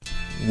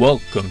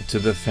Welcome to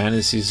the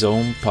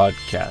FantasEZzone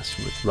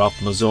podcast with Ralph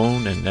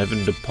Mazzone and Evan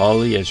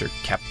DePauli as your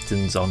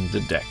captains on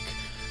the deck.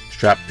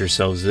 Strap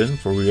yourselves in,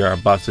 for we are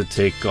about to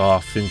take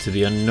off into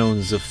the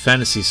unknowns of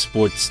fantasy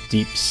sports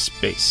deep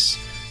space.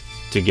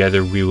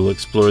 Together we will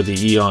explore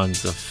the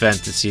eons of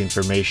fantasy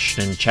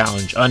information and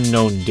challenge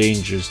unknown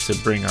dangers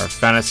to bring our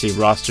fantasy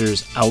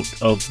rosters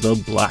out of the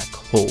black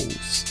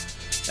holes.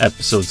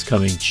 Episodes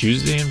coming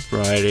Tuesday and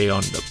Friday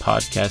on the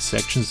podcast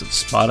sections of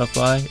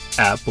Spotify,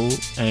 Apple,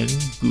 and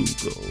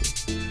Google.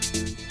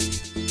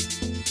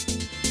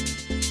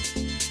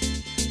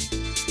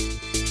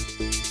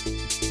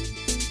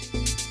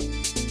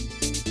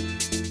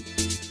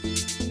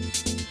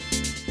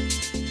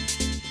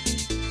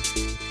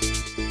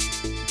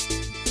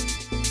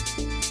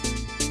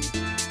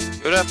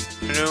 Good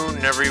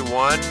afternoon,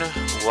 everyone.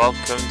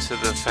 Welcome to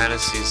the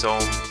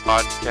FantasEZzone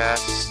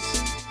podcast.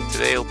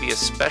 Today will be a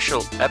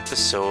special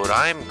episode.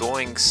 I'm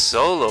going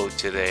solo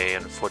today.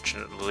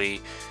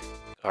 Unfortunately,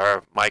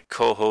 my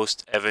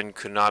co-host Evan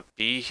could not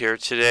be here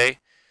today,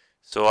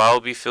 so I'll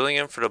be filling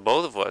in for the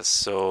both of us.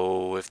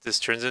 So if this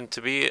turns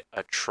into be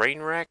a train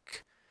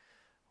wreck,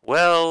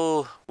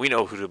 well, we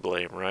know who to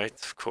blame, right?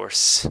 Of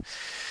course.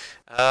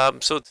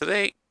 So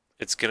today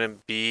it's going to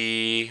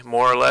be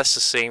more or less the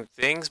same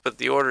things, but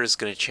the order is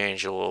going to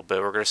change a little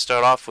bit. We're going to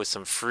start off with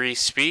some free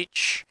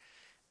speech,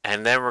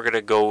 and then we're going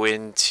to go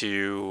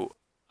into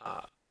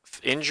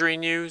injury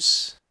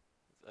news,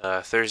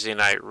 Thursday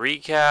night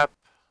recap,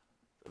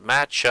 the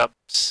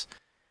matchups,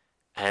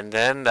 and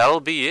then that'll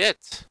be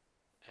it.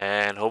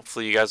 And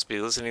hopefully you guys will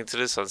be listening to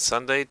this on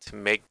Sunday to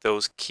make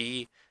those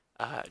key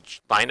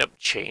lineup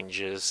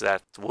changes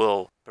that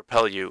will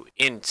propel you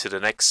into the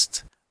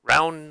next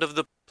round of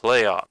the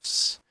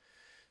playoffs.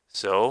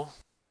 So,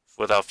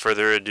 without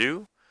further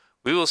ado,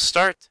 we will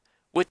start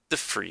with the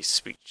free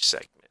speech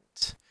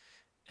segment.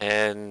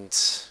 And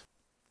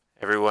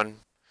everyone,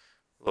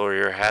 lower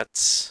your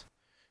hats,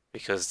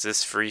 because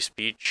this free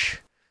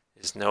speech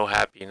is no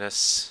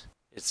happiness,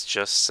 it's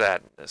just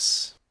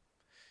sadness.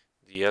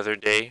 The other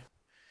day,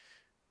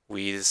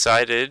 we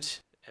decided,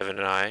 Evan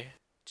and I,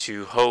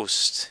 to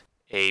host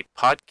a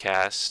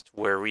podcast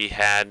where we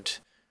had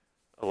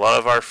a lot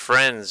of our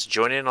friends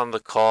join in on the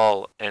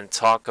call and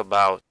talk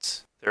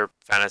about their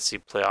fantasy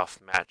playoff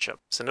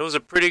matchups. And it was a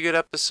pretty good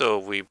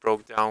episode. We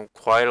broke down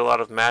quite a lot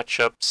of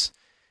matchups,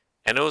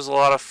 and it was a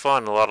lot of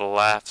fun, a lot of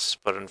laughs,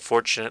 but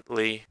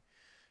unfortunately,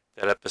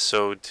 that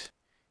episode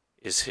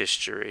is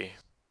history.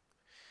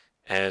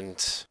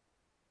 And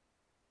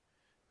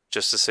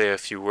just to say a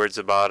few words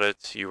about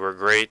it, you were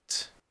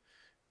great.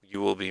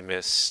 You will be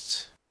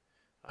missed.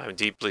 I'm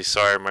deeply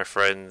sorry, my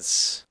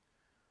friends.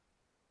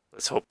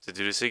 Let's hope to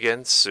do this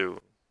again soon.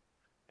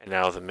 And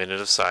now the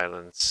minute of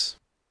silence.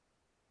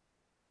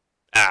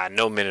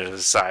 No minute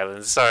of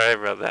silence. Sorry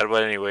about that.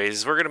 But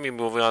anyways, we're going to be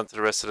moving on to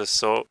the rest of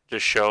the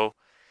show.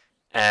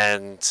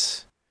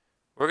 And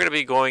we're going to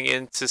be going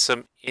into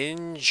some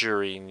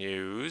injury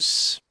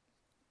news.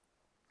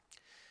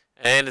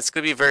 And it's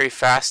going to be very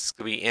fast. It's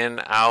going to be in,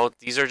 out.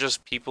 These are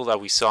just people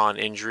that we saw on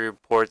injury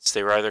reports.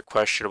 They were either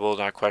questionable,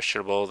 not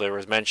questionable. There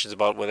was mentions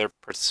about whether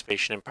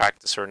participation in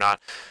practice or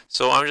not.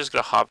 So I'm just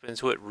going to hop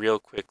into it real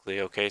quickly,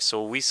 okay?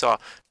 So we saw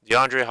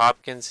DeAndre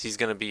Hopkins. He's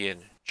going to be in.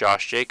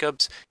 Josh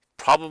Jacobs,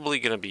 probably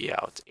going to be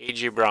out.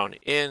 A.J. Brown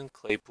in.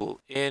 Claypool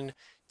in.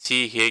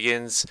 T.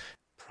 Higgins,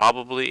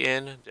 probably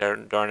in.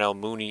 Darnell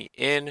Mooney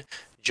in.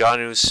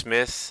 Jonnu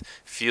Smith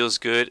feels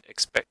good,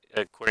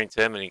 according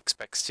to him, and he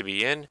expects to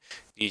be in.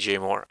 DJ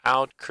Moore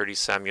out. Curtis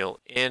Samuel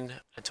in.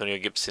 Antonio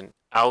Gibson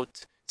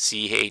out.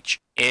 CH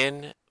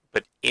in,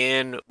 but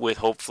in with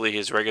hopefully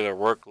his regular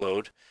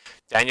workload.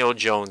 Daniel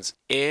Jones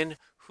in.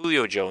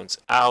 Julio Jones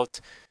out.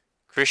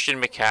 Christian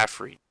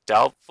McCaffrey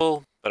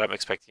doubtful, but I'm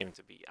expecting him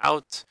to be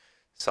out.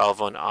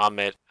 Salvon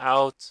Ahmed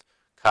out.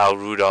 Kyle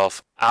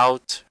Rudolph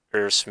out.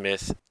 Irv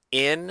Smith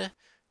in.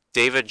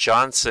 David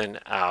Johnson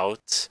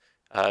out.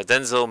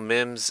 Denzel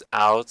Mims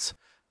out.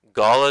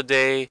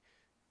 Golladay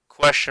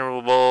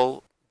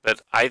questionable,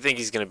 but I think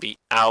he's going to be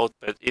out.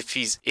 But if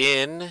he's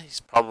in, he's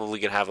probably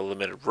going to have a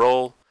limited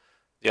role.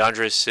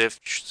 DeAndre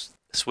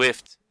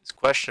Swift is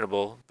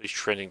questionable, but he's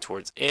trending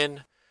towards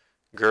in.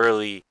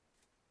 Gurley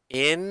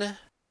in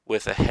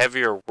with a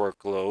heavier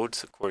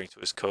workload, according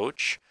to his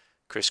coach.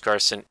 Chris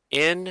Carson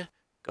in.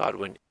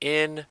 Godwin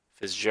in.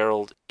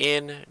 Fitzgerald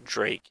in.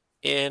 Drake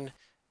in.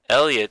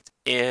 Elliott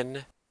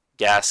in.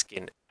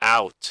 Gaskin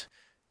out.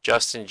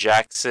 Justin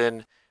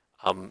Jackson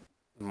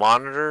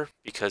monitor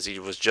because he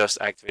was just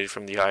activated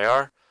from the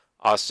IR.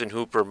 Austin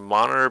Hooper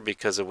monitor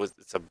because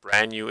it's a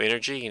brand new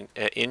injury and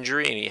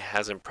he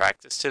hasn't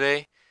practiced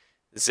today.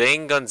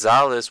 Zane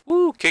Gonzalez,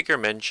 kicker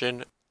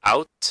mention,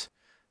 out.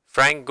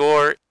 Frank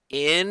Gore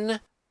in,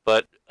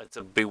 but it's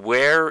a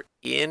beware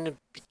in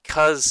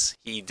because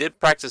he did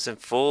practice in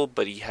full,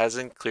 but he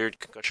hasn't cleared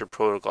concussion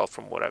protocol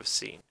from what I've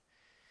seen.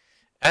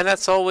 And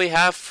that's all we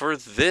have for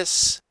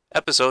this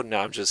episode.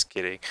 No, I'm just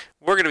kidding.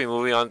 We're going to be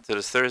moving on to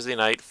the Thursday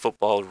night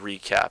football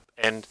recap.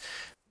 And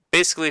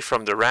basically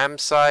from the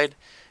Rams side,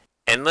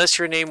 unless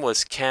your name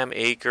was Cam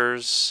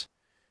Akers,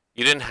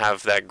 you didn't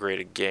have that great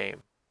a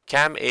game.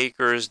 Cam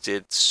Akers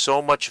did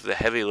so much of the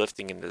heavy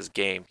lifting in this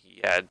game.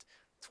 He had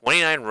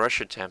 29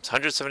 rush attempts,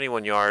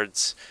 171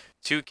 yards,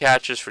 2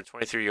 catches for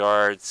 23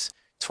 yards,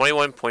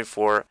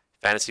 21.4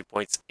 fantasy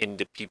points in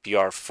the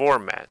PPR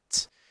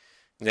format.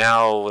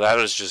 Now, that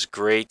was just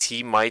great.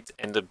 He might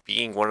end up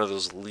being one of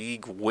those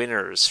league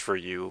winners for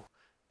you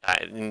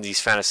in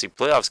these fantasy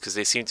playoffs because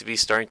they seem to be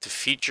starting to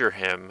feature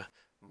him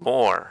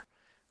more,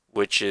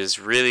 which is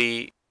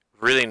really,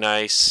 really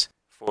nice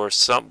for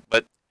some.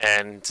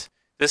 And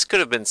this could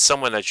have been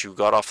someone that you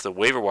got off the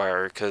waiver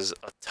wire because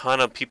a ton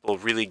of people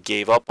really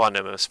gave up on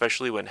him,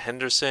 especially when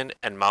Henderson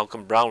and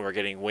Malcolm Brown were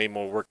getting way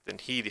more work than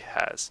he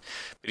has.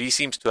 But he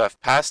seems to have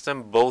passed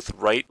them both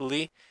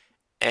rightly,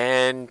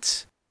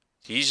 and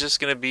he's just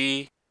going to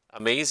be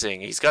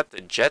amazing. He's got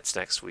the Jets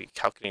next week.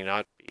 How can he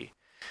not be?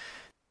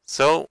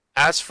 So,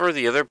 as for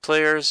the other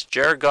players,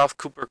 Jared Goff,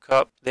 Cooper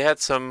Kupp, they had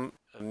some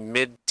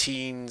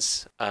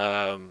mid-teens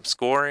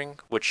scoring,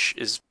 which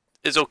is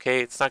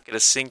okay. It's not going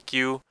to sink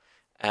you,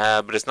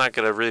 but it's not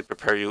going to really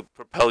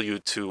propel you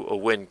to a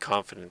win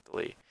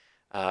confidently.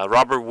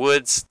 Robert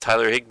Woods,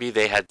 Tyler Higbee,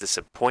 they had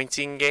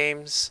disappointing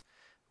games,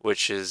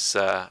 which is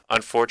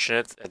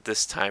unfortunate at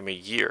this time of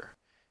year.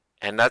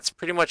 And that's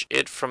pretty much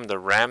it from the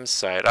Rams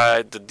side.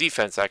 The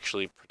defense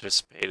actually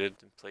participated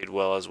and played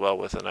well as well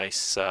with a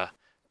nice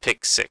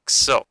pick six.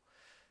 So,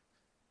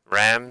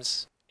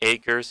 Rams,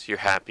 Akers, you're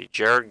happy.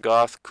 Jared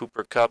Goff,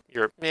 Cooper Kupp,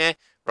 you're meh.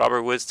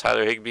 Robert Woods,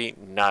 Tyler Higbee,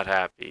 not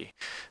happy.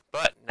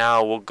 But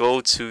now we'll go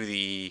to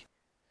the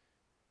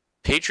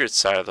Patriots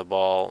side of the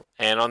ball.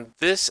 And on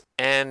this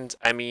end,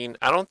 I mean,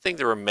 I don't think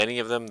there were many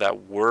of them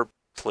that were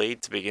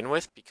played to begin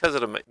with because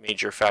of the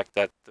major fact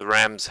that the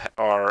Rams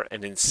are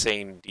an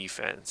insane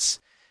defense.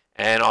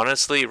 And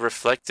honestly, it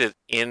reflected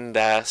in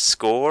that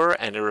score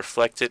and it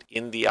reflected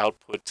in the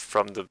output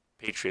from the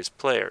Patriots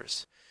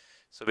players.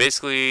 So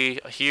basically,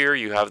 here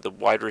you have the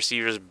wide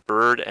receivers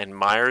Bird and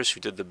Myers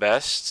who did the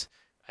best.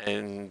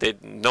 And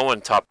no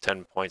one topped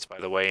 10 points, by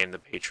the way, in the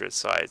Patriots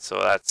side. So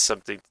that's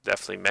something to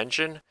definitely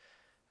mention.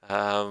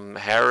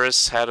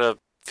 Harris had a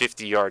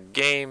 50-yard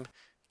game.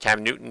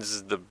 Cam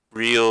Newton's the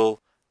real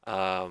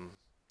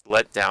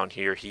letdown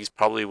here. He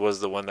probably was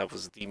the one that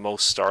was the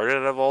most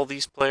started of all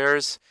these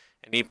players,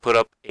 and he put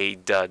up a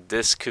dud.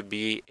 This could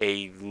be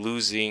a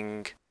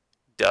losing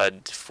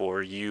dud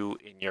for you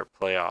in your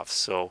playoffs.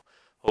 So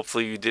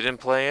hopefully you didn't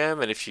play him,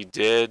 and if you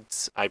did,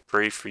 I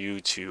pray for you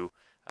to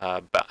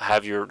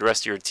have the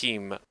rest of your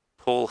team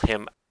pull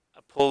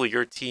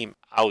your team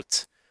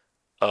out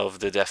of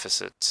the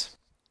deficit.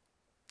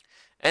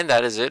 And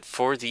that is it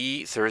for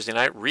the Thursday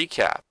night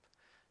recap.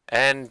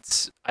 And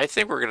I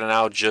think we're going to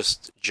now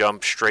just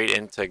jump straight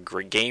into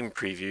game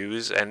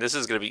previews, and this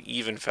is going to be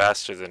even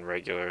faster than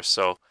regular.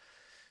 So,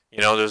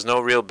 there's no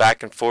real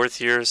back and forth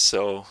here,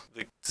 so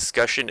the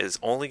discussion is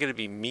only going to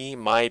be me,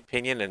 my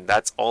opinion, and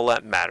that's all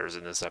that matters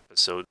in this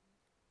episode.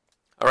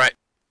 All right,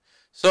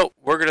 so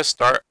we're going to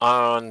start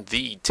on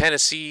the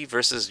Tennessee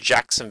versus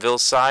Jacksonville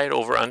side,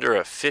 over under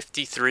a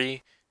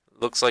 53.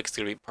 Looks like it's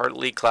going to be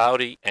partly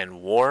cloudy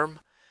and warm.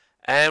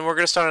 And we're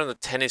going to start on the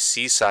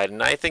Tennessee side,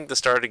 and I think the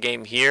start of the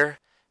game here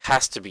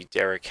has to be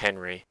Derrick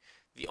Henry.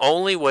 The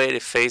only way to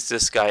phase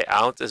this guy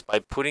out is by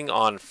putting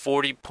on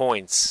 40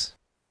 points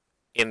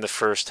in the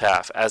first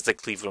half, as the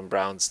Cleveland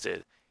Browns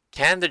did.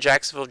 Can the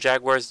Jacksonville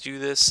Jaguars do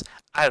this?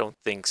 I don't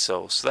think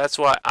so. So that's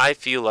why I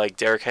feel like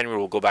Derrick Henry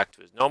will go back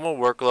to his normal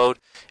workload,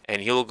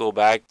 and he'll go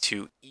back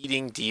to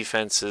eating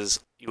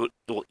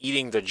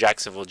eating the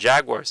Jacksonville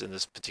Jaguars, in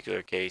this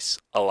particular case,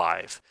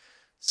 alive.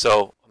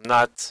 So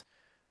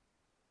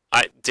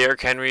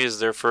Derrick Henry is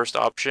their first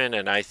option,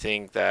 and I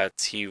think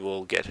that he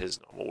will get his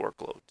normal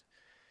workload.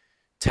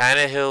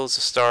 Tannehill's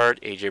a start,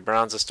 A.J.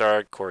 Brown's a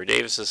start, Corey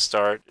Davis is a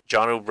start.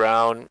 John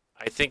Brown,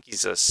 I think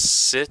he's a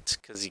sit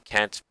because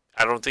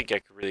I don't think I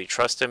could really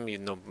trust him,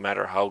 no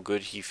matter how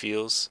good he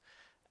feels.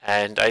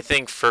 And I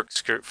think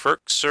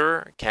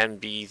Firkser can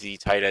be the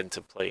tight end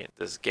to play in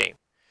this game.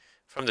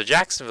 From the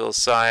Jacksonville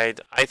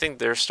side, I think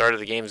their start of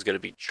the game is going to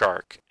be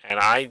Chark. And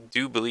I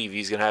do believe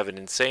he's going to have an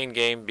insane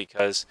game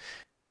because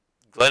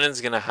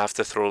Glennon's going to have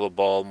to throw the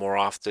ball more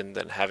often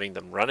than having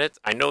them run it.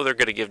 I know they're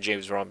going to give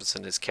James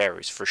Robinson his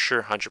carries, for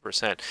sure,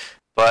 100%.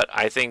 But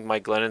I think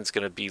Mike Glennon's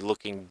going to be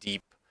looking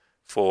deep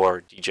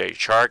for DJ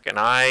Chark. And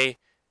I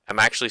am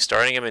actually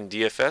starting him in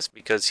DFS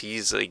because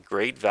he's a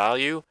great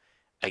value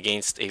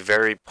against a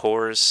very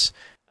porous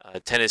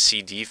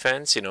Tennessee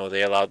defense.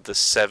 They allowed the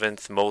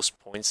 7th most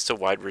points to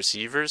wide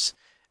receivers.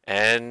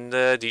 And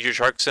DJ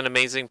Chark's an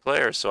amazing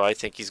player, so I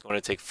think he's going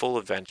to take full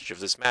advantage of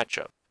this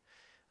matchup.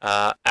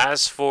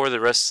 As for the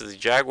rest of the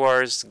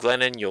Jaguars,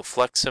 Glennon, you'll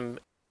flex him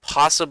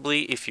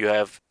possibly if you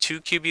have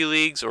 2 QB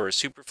leagues or a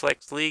super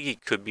flex league. He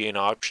could be an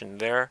option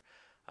there.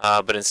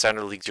 But in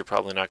standard leagues, you're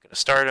probably not going to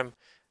start him.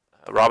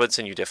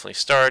 Robinson, you definitely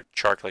start.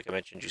 Chark, like I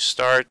mentioned, you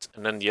start.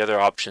 And then the other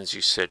options,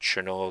 you sit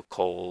Chernow,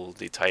 Cole,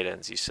 the tight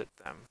ends, you sit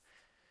them.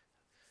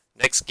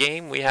 Next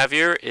game we have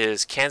here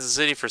is Kansas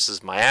City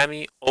versus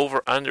Miami,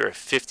 over under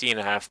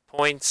 50.5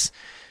 points.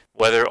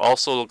 Weather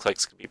also looks like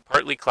it's going to be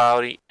partly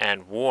cloudy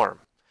and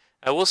warm.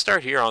 I will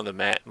start here on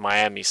the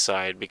Miami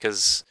side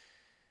because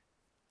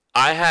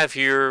I have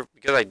here,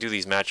 because I do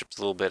these matchups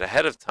a little bit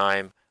ahead of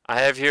time, I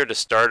have here the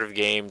start of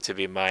game to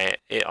be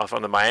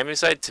on the Miami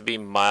side to be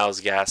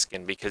Myles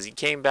Gaskin because he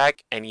came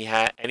back and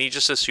he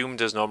just assumed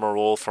his normal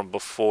role from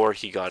before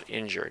he got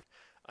injured.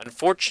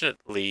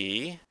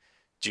 Unfortunately,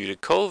 due to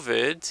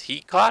COVID,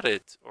 he caught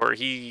it or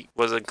he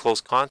was in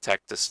close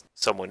contact to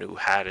someone who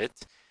had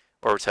it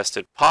or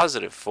tested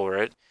positive for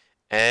it.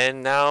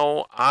 And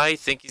now I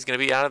think he's going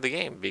to be out of the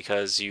game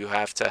because you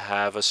have to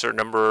have a certain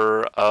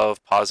number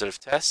of positive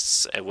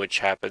tests, which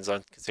happens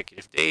on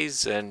consecutive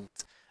days, and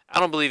I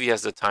don't believe he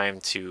has the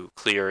time to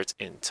clear it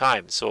in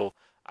time. So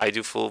I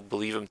do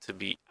believe him to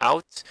be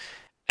out.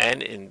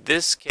 And in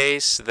this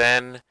case,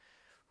 then,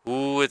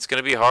 it's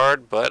going to be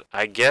hard, but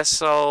I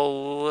guess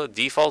I'll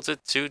default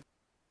it to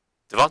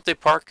Devontae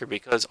Parker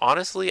because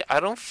honestly, I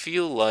don't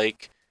feel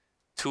like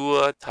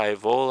Tua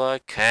Tagovailoa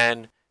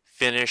can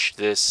finish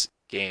this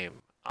game.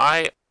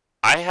 I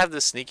have the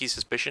sneaky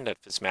suspicion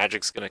that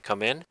Fitzmagic's going to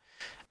come in,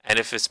 and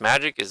if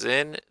Fitzmagic is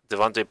in,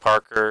 Devontae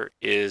Parker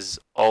is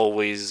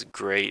always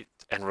great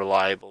and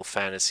reliable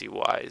fantasy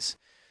wise.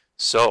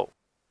 So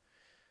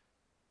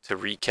to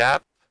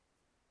recap,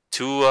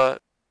 Tua,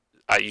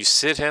 you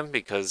sit him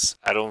because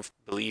I don't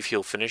believe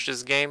he'll finish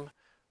this game.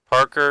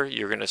 Parker,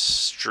 you're going to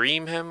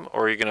stream him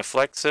or you're going to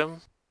flex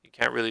him. You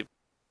can't really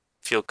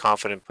feel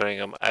confident putting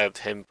him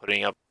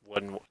putting up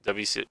one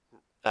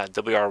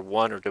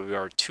WR1 or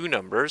WR2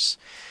 numbers.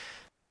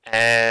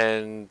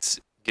 And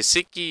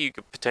Gesicki, you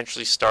could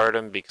potentially start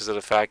him because of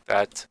the fact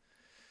that,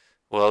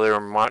 well, there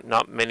are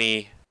not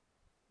many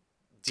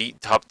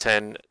top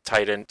 10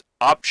 tight end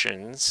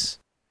options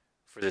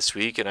for this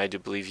week, and I do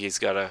believe he's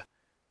got a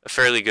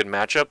fairly good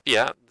matchup.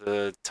 Yeah,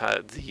 the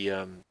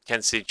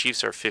Kansas City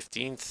Chiefs are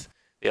 15th.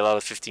 They allow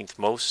the 15th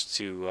most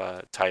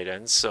to tight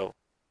ends, so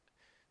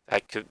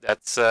that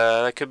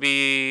could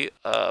be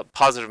a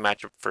positive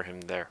matchup for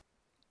him there.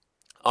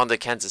 On the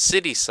Kansas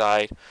City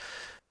side,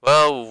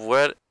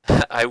 well,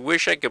 I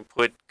wish I could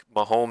put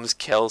Mahomes,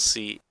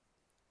 Kelsey,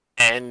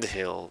 and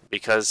Hill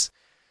because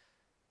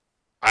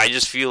I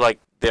just feel like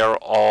they're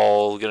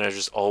all gonna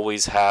just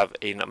always have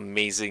an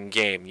amazing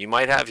game. You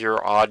might have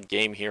your odd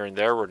game here and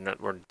there where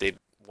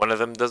one of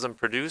them doesn't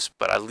produce,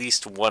 but at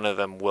least one of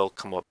them will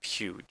come up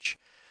huge.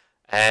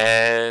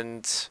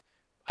 And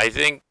I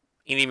think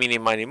eeny, meeny,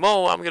 miny,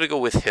 mo, I'm going to go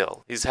with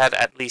Hill. He's had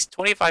at least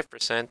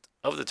 25%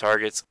 of the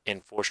targets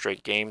in 4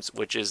 straight games,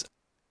 which is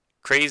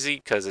crazy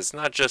because it's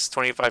not just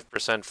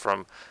 25%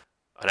 from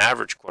an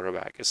average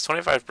quarterback. It's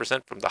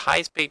 25% from the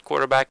highest paid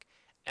quarterback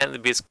and the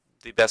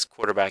best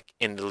quarterback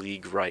in the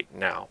league right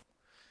now.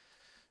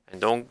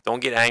 And don't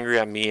get angry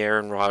at me,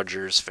 Aaron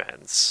Rodgers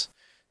fans.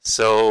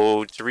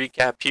 So to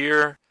recap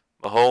here,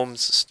 Mahomes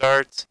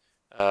start,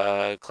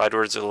 Clyde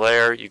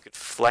Edwards-Helaire, you could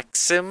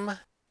flex him,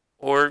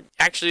 or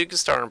actually you could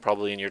start him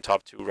probably in your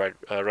top 2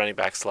 running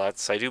back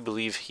slots. I do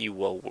believe he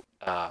will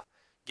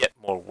get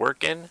more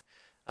work in.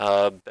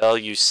 Bell,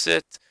 you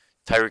sit.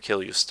 Tyreek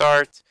Hill, you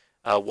start.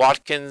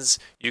 Watkins,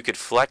 you could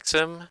flex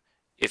him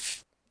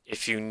if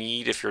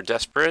you're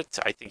desperate.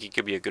 I think he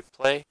could be a good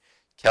play.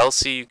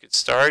 Kelsey, you could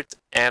start,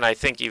 and I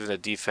think even the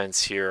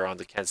defense here on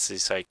the Kansas City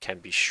side can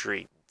be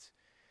streamed.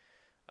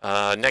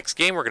 Next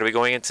game we're going to be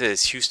going into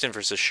is Houston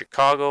versus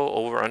Chicago,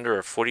 over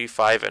under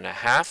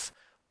 45.5,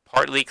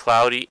 partly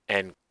cloudy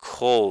and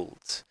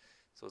cold.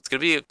 So it's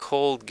going to be a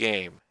cold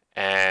game,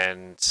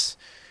 and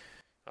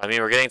I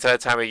mean we're getting to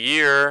that time of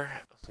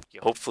year.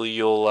 Hopefully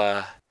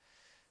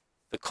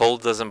the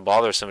cold doesn't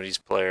bother some of these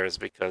players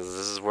because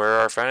this is where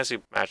our fantasy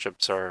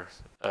matchups are,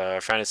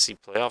 fantasy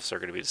playoffs are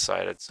going to be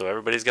decided. So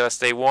everybody's got to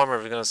stay warm.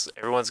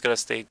 Everyone's got to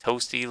stay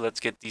toasty. Let's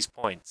get these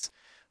points.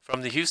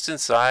 From the Houston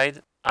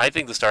side, I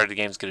think the start of the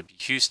game is going to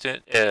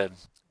be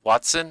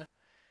Watson,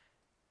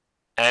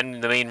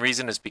 and the main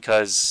reason is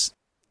because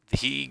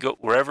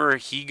wherever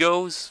he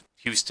goes,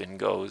 Houston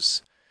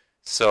goes.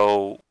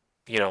 So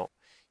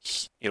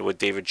with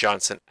David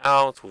Johnson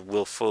out, with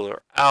Will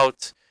Fuller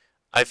out,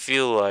 I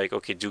feel like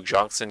Duke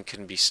Johnson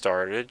can be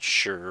started,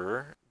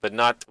 sure, but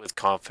not with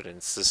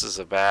confidence. This is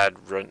a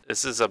bad run.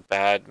 This is a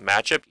bad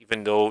matchup,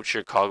 even though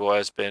Chicago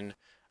has been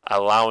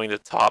allowing the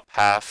top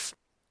half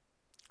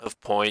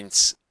of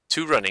points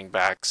to running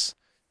backs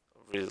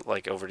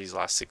over these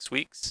last 6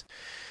 weeks.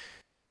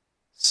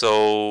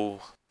 So,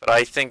 but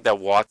I think that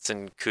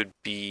Watson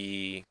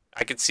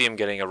I could see him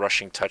getting a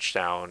rushing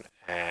touchdown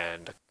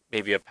and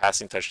maybe a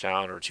passing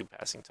touchdown or 2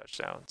 passing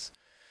touchdowns.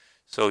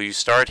 So you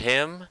start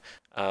him.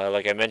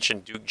 Like I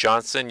mentioned, Duke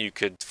Johnson, you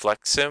could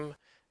flex him.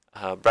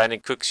 Brandon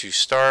Cooks, you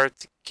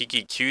start.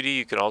 Kiki Cutie,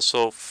 you can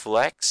also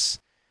flex.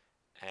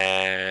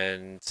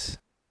 And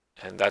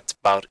that's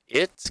about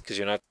it because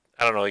you're not.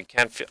 I don't know.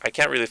 I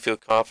can't really feel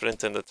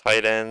confident in the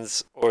tight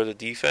ends or the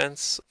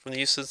defense from the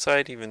Houston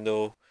side, even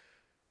though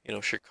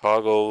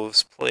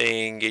Chicago's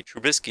playing a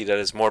Trubisky that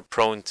is more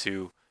prone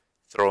to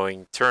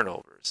throwing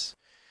turnovers.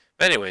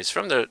 But anyways,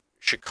 from the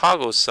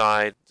Chicago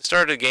side, the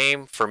start of the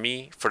game for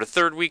me for the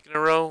 3rd week in a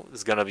row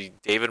is gonna be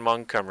David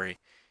Montgomery.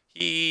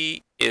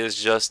 He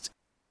is just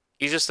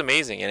he's just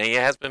amazing, and he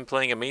has been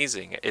playing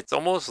amazing. It's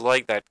almost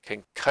like that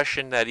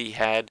concussion that he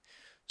had,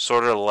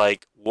 sort of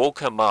like woke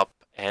him up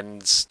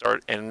and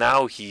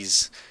now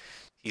he's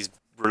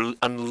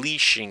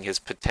unleashing his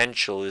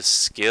potential, his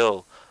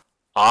skill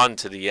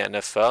onto the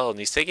NFL, and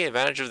he's taking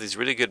advantage of these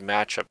really good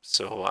matchups.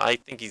 So I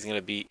think he's going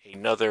to be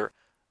another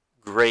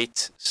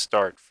great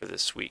start for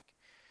this week.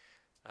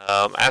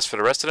 As for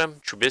the rest of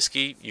them,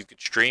 Trubisky, you could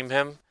stream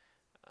him.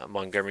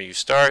 Montgomery, you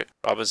start.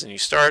 Robinson, you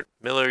start.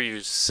 Miller,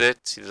 you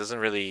sit. He doesn't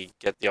really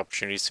get the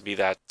opportunities to be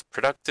that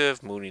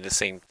productive. Mooney, the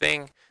same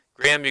thing.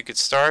 Graham, you could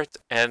start.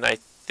 And I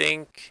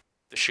think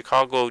the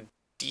Chicago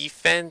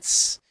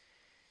defense,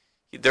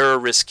 they're a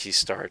risky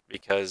start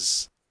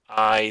because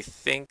I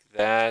think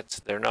that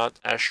they're not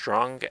as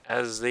strong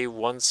as they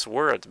once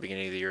were at the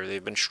beginning of the year.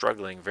 They've been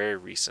struggling very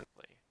recently.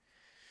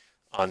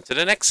 On to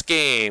the next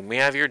game. We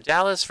have your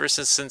Dallas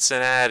versus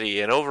Cincinnati,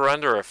 and over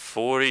under of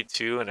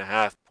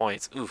 42.5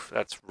 points. Oof,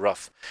 that's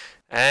rough.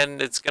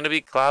 And it's going to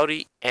be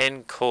cloudy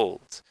and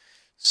cold.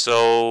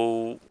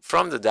 So,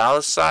 from the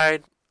Dallas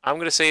side, I'm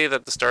going to say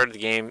that the start of the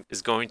game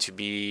is going to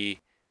be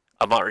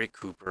Amari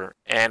Cooper.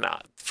 And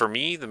for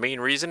me, the main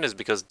reason is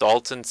because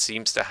Dalton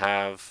seems to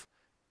have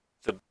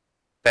the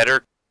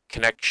better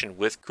connection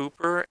with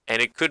Cooper,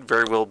 and it could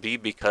very well be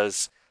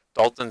because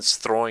Dalton's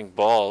throwing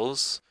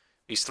balls.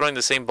 He's throwing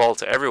the same ball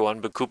to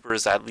everyone, but Cooper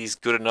is at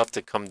least good enough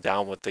to come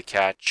down with the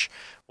catch,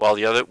 while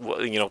the other,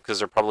 because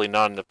they're probably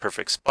not in the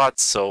perfect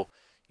spots, so,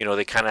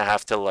 they kind of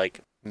have to,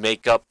 like,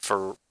 make up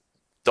for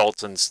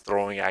Dalton's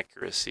throwing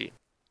accuracy.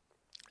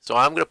 So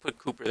I'm going to put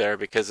Cooper there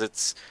because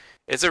it's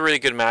a really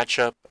good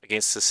matchup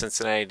against the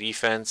Cincinnati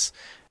defense,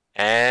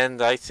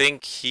 and I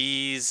think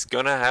he's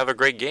going to have a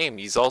great game.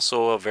 He's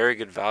also a very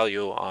good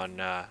value on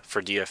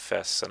for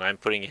DFS, and I'm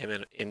putting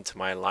him into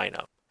my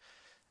lineup.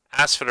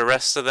 As for the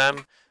rest of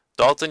them,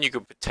 Dalton you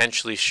could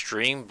potentially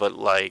stream, but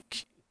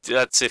like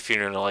that's if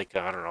you're in like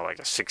I don't know, like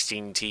a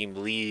 16-team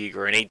league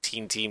or an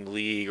 18-team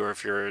league, or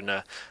if you're in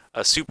a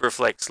super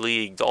flex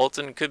league,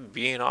 Dalton could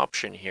be an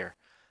option here.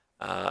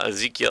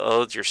 Ezekiel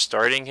Elliott, you're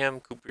starting him.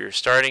 Cooper, you're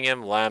starting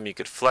him. Lamb, you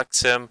could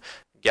flex him.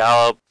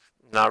 Gallup,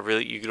 not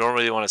really. You don't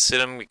really want to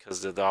sit him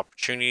because the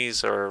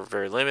opportunities are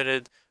very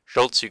limited.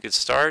 Schultz, you could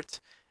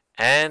start.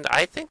 And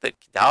I think that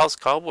Dallas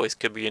Cowboys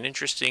could be an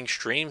interesting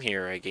stream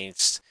here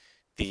against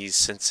these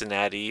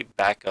Cincinnati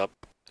backup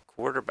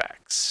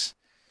quarterbacks.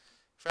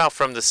 Now,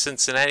 from the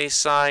Cincinnati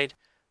side,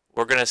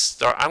 we're gonna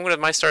start.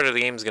 My start of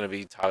the game is gonna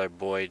be Tyler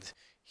Boyd.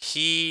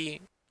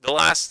 The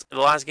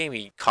last game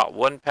he caught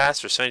one pass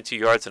for 72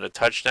 yards and a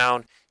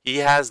touchdown. He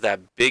has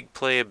that big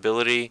play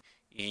ability.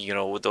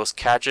 With those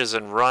catches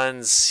and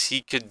runs,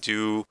 he could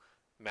do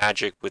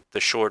magic with the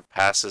short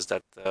passes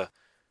that the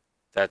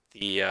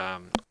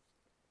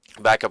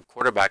backup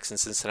quarterbacks in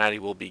Cincinnati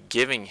will be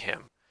giving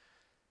him.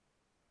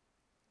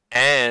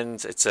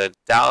 And it's a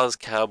Dallas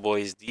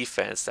Cowboys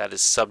defense that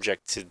is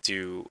subject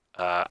to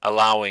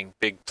allowing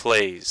big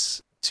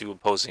plays to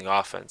opposing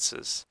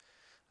offenses.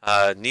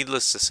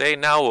 Needless to say,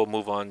 now we'll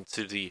move on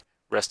to the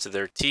rest of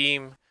their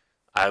team.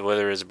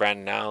 Whether it's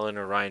Brandon Allen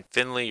or Ryan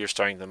Finley, you're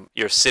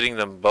sitting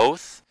them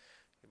both.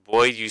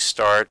 Boyd, you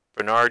start.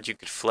 Bernard, you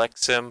could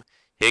flex him.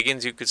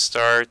 Higgins, you could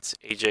start.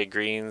 AJ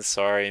Green,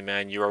 sorry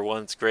man, you were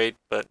once great,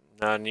 but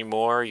not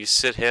anymore. You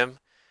sit him.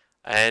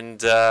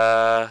 And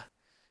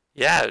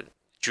yeah,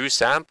 Drew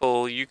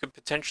Sample, you could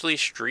potentially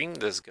stream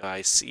this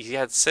guy. He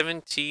had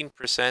 17%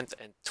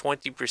 and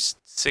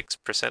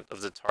 26%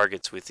 of the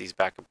targets with these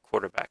backup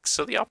quarterbacks.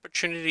 So the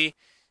opportunity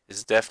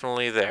is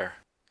definitely there.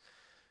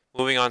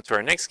 Moving on to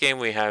our next game,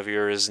 we have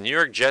yours New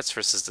York Jets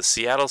versus the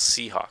Seattle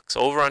Seahawks.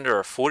 Over under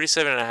are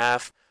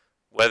 47.5,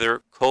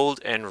 weather cold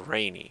and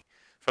rainy.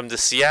 From the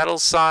Seattle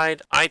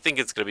side, I think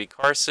it's going to be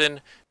Carson,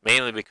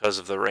 mainly because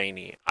of the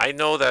rainy. I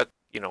know that,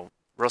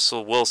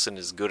 Russell Wilson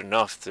is good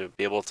enough to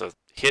be able to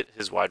hit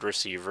his wide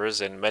receivers,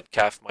 and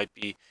Metcalf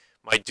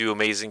might do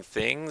amazing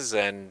things,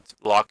 and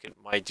Lockett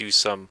might do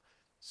some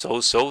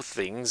so-so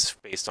things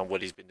based on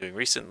what he's been doing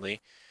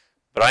recently.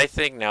 But I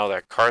think now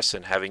that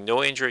Carson, having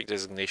no injury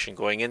designation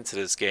going into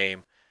this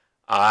game,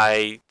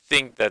 I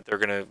think that they're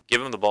going to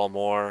give him the ball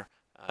more.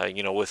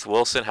 With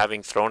Wilson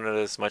having thrown it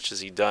as much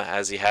as he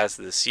has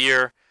this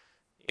year,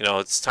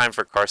 it's time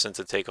for Carson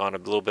to take on a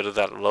little bit of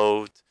that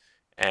load,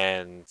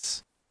 and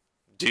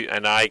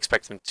I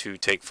expect him to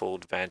take full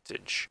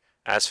advantage.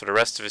 As for the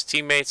rest of his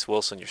teammates,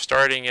 Wilson, you're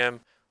starting him.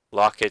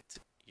 Lockett,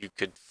 you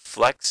could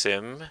flex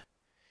him.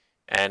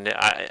 And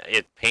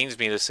it pains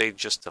me to say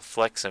just to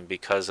flex him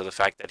because of the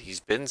fact that he's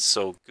been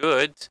so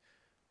good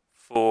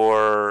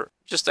for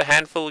just a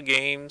handful of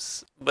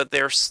games. But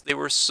they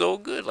were so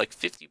good, like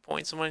 50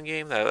 points in one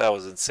game. That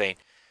was insane.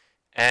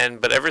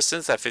 But ever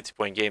since that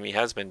 50-point game, he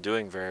has been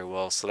doing very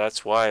well. So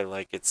that's why,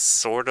 it's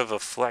sort of a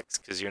flex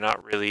because you're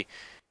not really,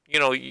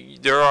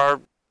 there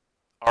are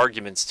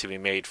arguments to be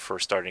made for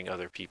starting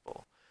other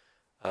people.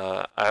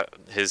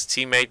 His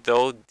teammate,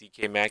 though,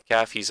 DK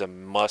Metcalf, he's a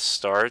must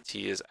start.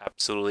 He is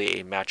absolutely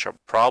a matchup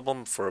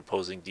problem for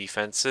opposing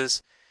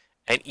defenses.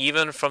 And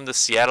even from the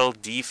Seattle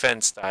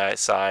defense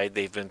side,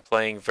 they've been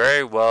playing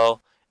very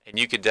well and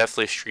you could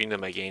definitely stream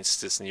them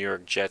against this New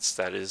York Jets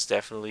that is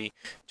definitely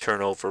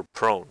turnover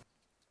prone.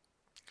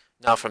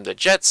 Now, from the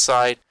Jets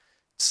side,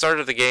 start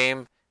of the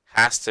game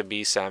has to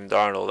be Sam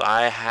Darnold.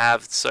 I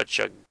have such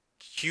a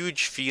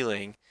huge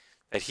feeling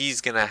that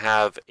he's gonna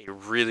have a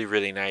really,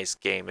 really nice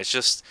game. It's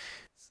just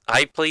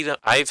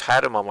I've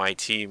had him on my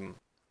team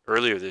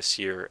earlier this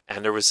year,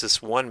 and there was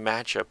this one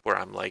matchup where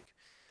I'm like,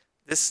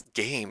 this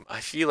game, I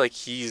feel like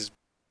he's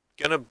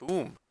gonna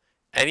boom.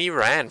 And he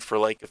ran for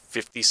like a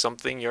 50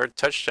 something yard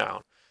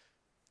touchdown.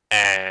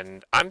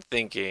 And I'm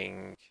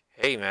thinking,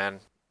 hey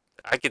man,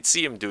 I could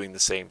see him doing the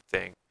same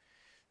thing.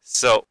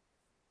 So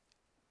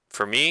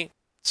for me,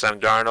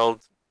 Sam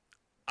Darnold,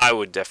 I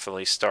would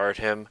definitely start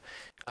him.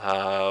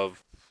 Uh,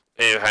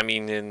 I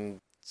mean, in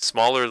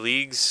smaller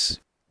leagues,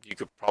 you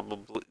could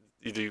probably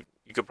you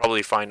could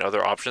probably find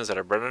other options that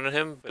are better than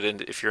him. But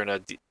if you're in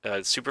a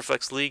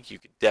superflex league, you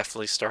could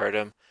definitely start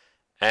him.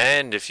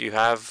 And if you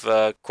have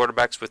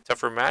quarterbacks with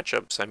tougher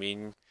matchups, I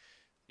mean,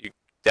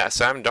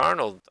 Sam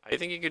Darnold, I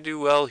think he could do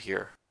well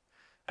here.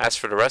 As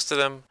for the rest of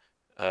them,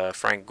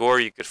 Frank Gore,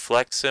 you could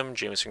flex him.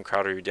 Jamison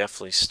Crowder, you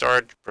definitely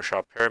start.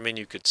 Brashad Perriman,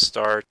 you could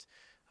start.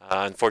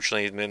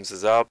 Unfortunately, Mims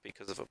is out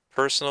because of a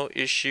personal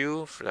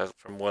issue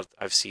from what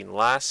I've seen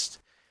last.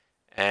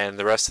 And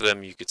the rest of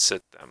them, you could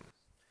sit them.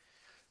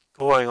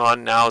 Going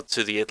on now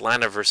to the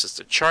Atlanta versus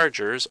the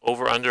Chargers,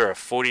 over under a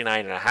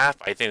 49.5.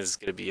 I think this is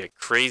going to be a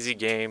crazy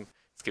game.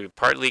 It's going to be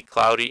partly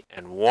cloudy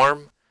and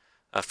warm.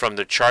 From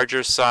the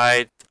Chargers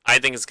side, I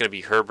think it's going to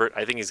be Herbert.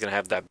 I think he's going to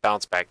have that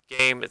bounce back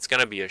game. It's going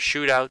to be a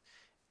shootout.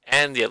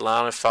 And the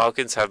Atlanta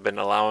Falcons have been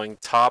allowing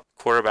top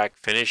quarterback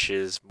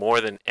finishes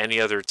more than any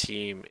other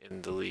team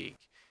in the league.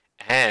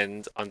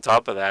 And on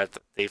top of that,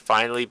 they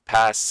finally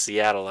passed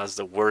Seattle as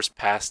the worst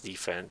pass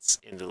defense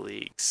in the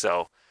league.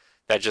 So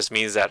that just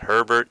means that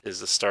Herbert is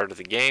the start of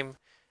the game.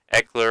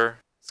 Eckler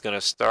is going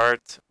to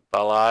start.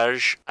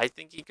 Balaj, I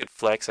think he could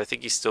flex. I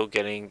think he's still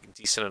getting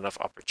decent enough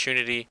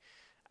opportunity.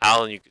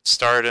 Allen, you could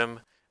start him.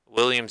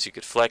 Williams, you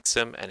could flex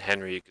him. And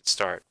Henry, you could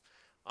start.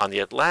 On the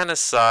Atlanta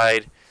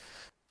side,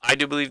 I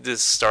do believe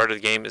this start of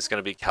the game is going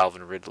to be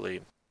Calvin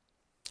Ridley.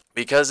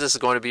 Because this is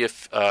going to be a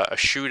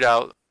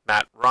shootout,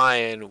 Matt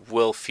Ryan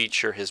will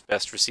feature his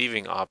best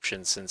receiving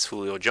option since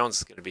Julio Jones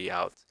is going to be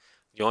out.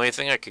 The only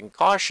thing I can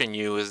caution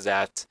you is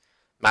that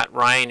Matt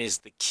Ryan is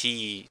the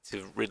key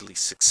to Ridley's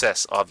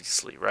success,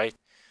 obviously, right?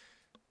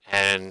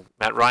 And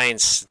Matt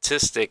Ryan's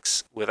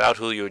statistics without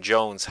Julio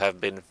Jones have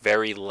been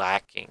very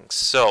lacking.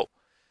 So,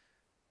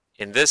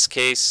 in this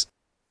case,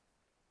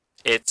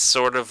 it's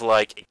sort of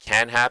like it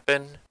can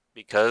happen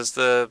because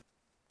the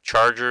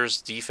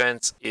Chargers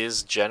defense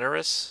is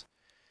generous,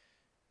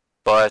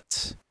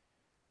 but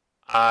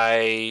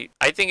I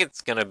think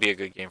it's going to be a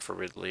good game for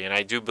Ridley, and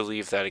I do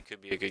believe that it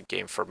could be a good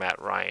game for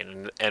Matt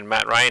Ryan. And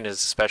Matt Ryan is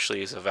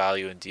especially is a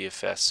value in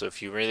DFS, so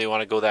if you really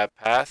want to go that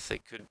path,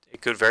 it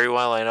could very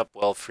well line up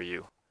well for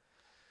you.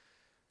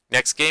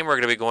 Next game we're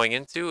going to be going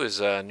into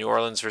is New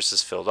Orleans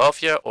versus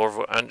Philadelphia,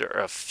 over under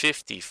a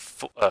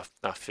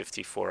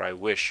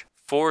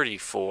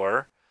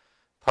 44,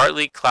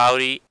 partly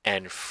cloudy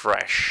and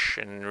fresh.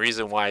 And the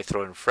reason why I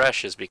throw in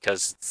fresh is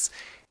because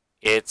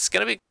it's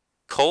going to be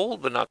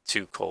cold, but not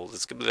too cold.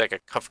 It's going to be like a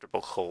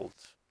comfortable cold.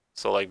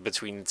 So like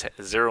between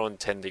 0 and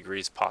 10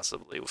 degrees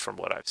possibly from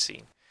what I've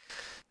seen.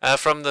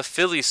 From the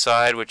Philly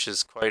side, which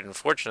is quite an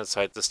unfortunate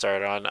side to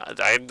start on,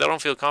 I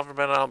don't feel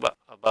confident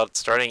about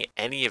starting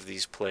any of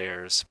these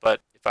players. But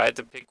if I had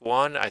to pick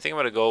one, I think I'm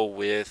going to go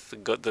with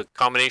the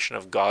combination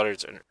of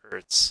Goddard and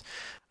Ertz.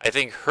 I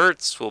think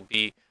Hurts will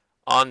be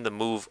on the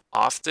move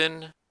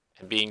often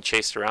and being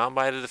chased around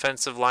by the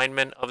defensive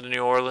linemen of the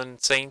New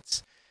Orleans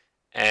Saints.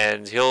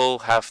 And he'll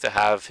have to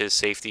have his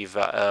safety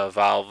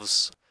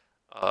valves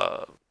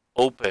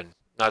open.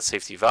 Not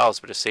safety valves,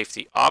 but his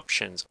safety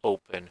options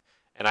open.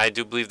 And I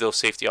do believe those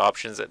safety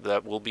options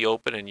that will be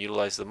open and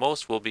utilized the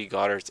most will be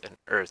Goddard and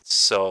Ertz.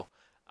 So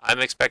I'm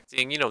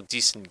expecting,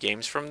 decent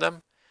games from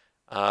them.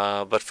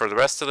 But for the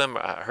rest of them,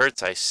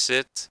 Hurts, I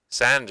sit.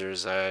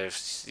 Sanders,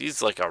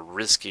 he's like a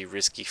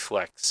risky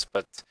flex.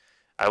 But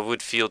I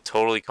would feel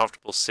totally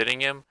comfortable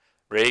sitting him.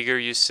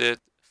 Rager, you sit.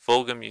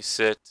 Fulgham, you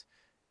sit.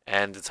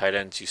 And the tight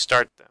ends, you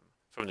start them.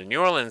 From the New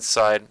Orleans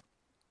side,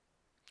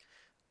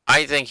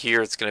 I think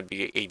here it's going to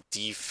be a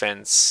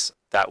defense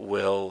that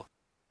will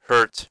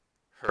hurt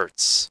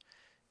Hurts.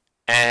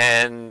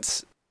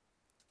 And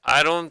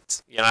I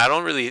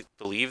don't really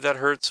believe that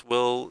Hurts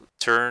will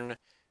turn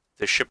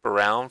the ship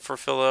around for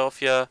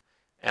Philadelphia,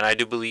 and I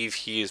do believe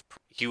he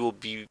will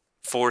be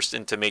forced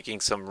into making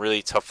some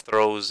really tough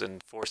throws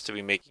and forced to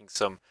be making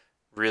some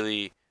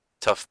really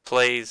tough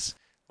plays,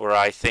 where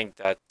I think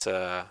that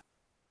the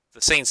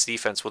Saints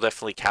defense will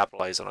definitely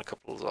capitalize on a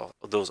couple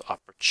of those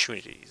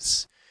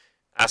opportunities.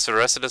 As for the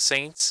rest of the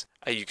Saints,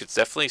 you could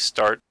definitely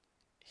start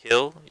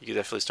Hill, you could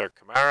definitely start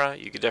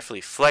Kamara, you could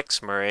definitely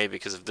flex Murray,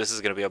 because if this is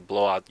going to be a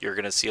blowout, you're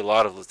going to see a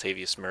lot of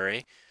Latavius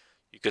Murray.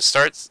 You could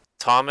start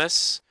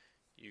Thomas,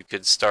 you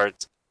could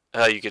sit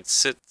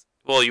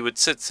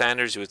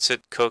Sanders, you would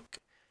sit Cook,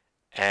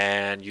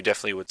 and you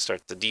definitely would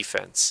start the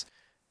defense.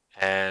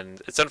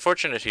 And it's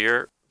unfortunate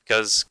here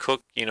because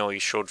Cook, he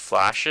showed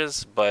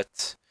flashes,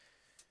 but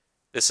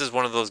this is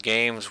one of those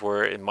games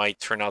where it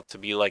might turn out to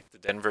be like the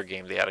Denver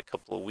game they had a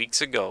couple of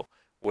weeks ago,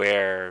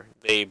 where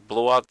they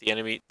blow out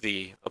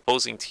the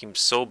opposing team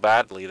so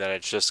badly that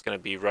it's just going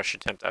to be rush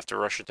attempt after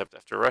rush attempt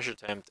after rush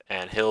attempt,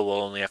 and Hill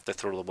will only have to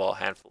throw the ball a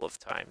handful of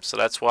times. So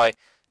that's why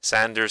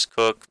Sanders,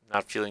 Cook,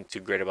 not feeling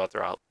too great about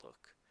their outlook.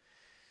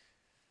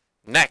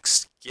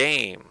 Next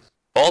game,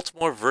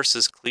 Baltimore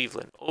versus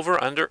Cleveland.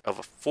 Over under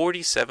of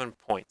 47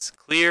 points.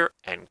 Clear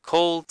and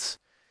cold.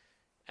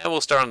 And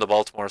we'll start on the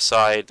Baltimore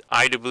side.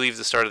 I do believe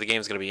the start of the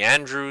game is going to be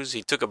Andrews.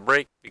 He took a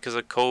break because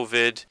of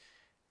COVID,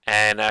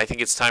 and I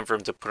think it's time for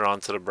him to put it on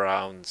to the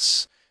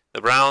Browns.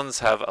 The Browns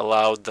have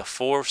allowed the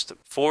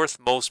fourth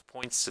most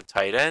points to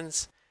tight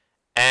ends,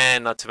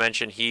 and not to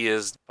mention he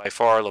is by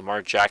far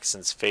Lamar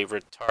Jackson's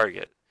favorite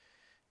target.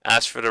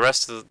 As for the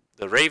rest of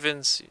the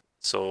Ravens,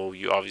 so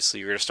you're going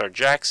to start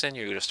Jackson,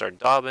 you're going to start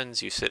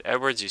Dobbins, you sit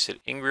Edwards, you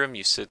sit Ingram,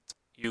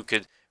 you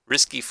could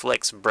risky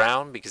flex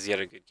Brown because he had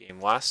a good game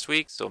last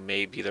week, so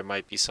maybe there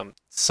might be some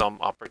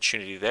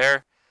opportunity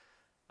there.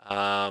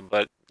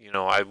 But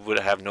I would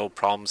have no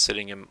problem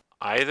sitting him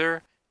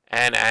either.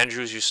 And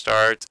Andrews you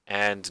start,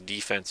 and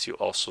defense you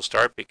also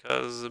start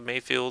because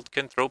Mayfield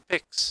can throw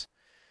picks.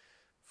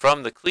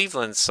 From the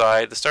Cleveland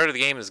side, the start of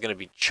the game is going to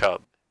be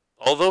Chubb.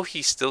 Although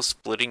he's still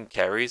splitting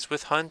carries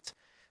with Hunt,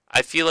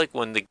 I feel like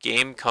when the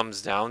game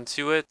comes down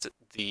to it,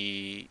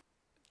 the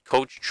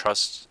coach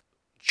trusts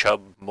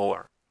Chubb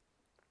more.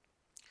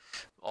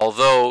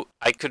 Although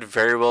I could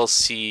very well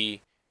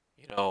see,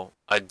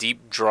 a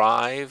deep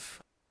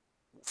drive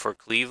for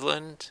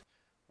Cleveland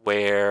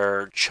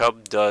where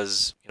Chubb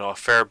does, a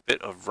fair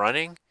bit of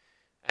running,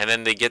 and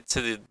then they get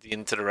to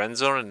into the red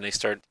zone and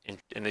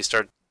they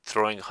start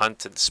throwing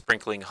Hunt and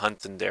sprinkling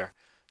Hunt in there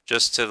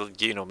just to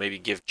maybe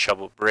give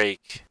Chubb a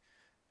break,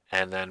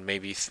 and then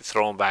maybe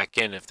throw him back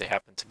in if they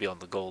happen to be on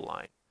the goal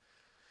line.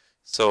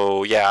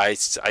 So yeah, I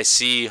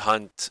see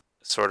Hunt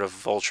sort of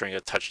vulturing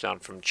a touchdown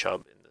from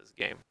Chubb in this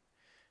game.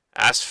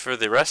 As for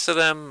the rest of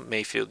them,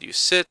 Mayfield you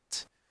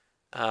sit,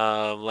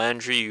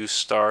 Landry you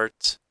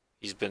start.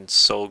 He's been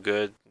so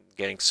good,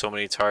 getting so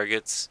many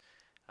targets.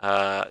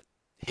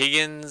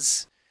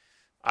 Higgins,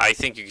 I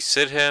think you can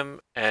sit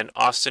him. And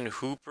Austin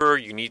Hooper,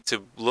 you need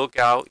to look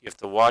out. You have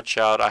to watch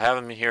out. I have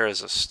him here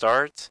as a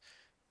start,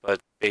 but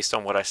based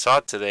on what I saw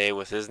today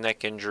with his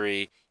neck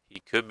injury, he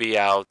could be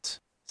out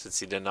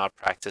since he did not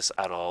practice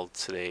at all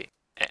today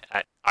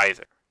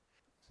either.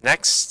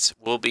 Next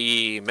will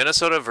be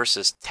Minnesota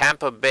versus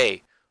Tampa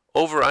Bay.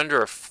 Over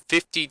under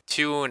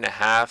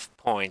 52.5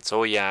 points.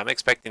 Oh yeah, I'm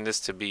expecting this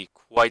to be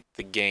quite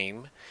the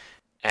game.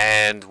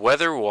 And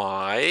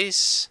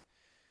weather-wise,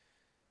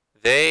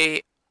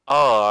 they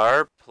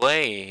are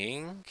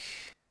playing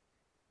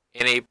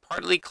in a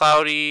partly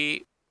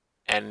cloudy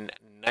and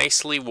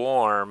nicely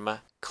warm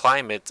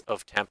climate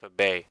of Tampa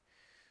Bay.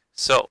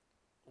 So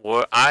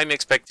I'm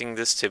expecting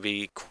this to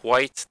be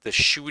quite the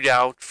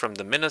shootout from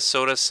the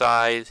Minnesota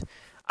side.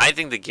 I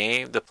think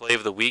the play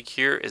of the week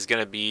here is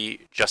going to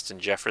be Justin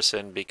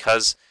Jefferson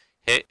because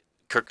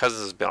Kirk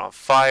Cousins has been on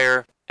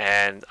fire,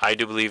 and I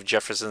do believe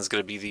Jefferson's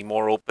going to be the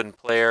more open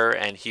player,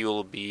 and he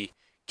will be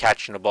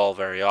catching the ball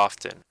very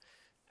often.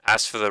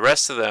 As for the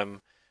rest of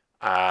them,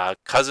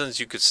 Cousins,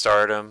 you could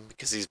start him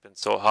because he's been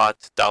so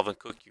hot. Dalvin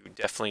Cook, you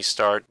definitely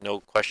start, no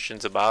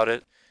questions about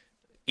it.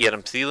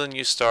 Adam Thielen,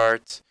 you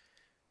start.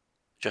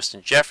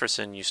 Justin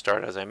Jefferson, you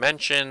start, as I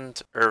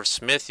mentioned. Irv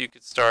Smith, you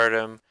could start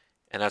him.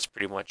 And that's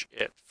pretty much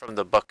it. From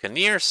the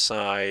Buccaneers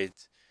side,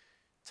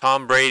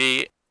 Tom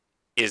Brady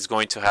is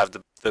going to have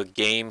the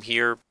game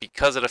here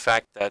because of the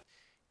fact that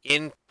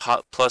in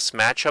plus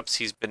matchups,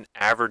 he's been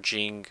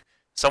averaging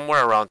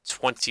somewhere around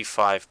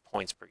 25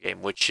 points per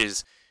game, which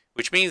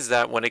means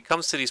that when it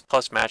comes to these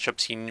plus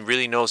matchups, he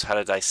really knows how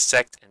to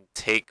dissect and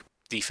take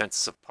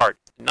defenses apart.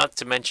 Not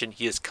to mention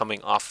he is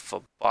coming off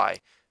of a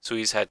bye. So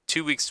he's had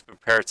 2 weeks to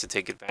prepare to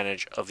take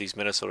advantage of these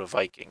Minnesota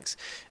Vikings.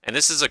 And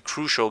this is a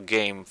crucial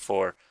game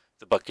for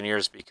the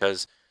Buccaneers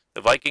because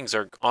the Vikings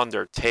are on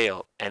their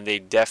tail and they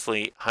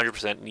definitely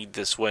 100% need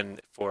this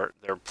win for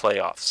their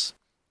playoffs.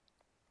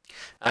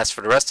 As for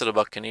the rest of the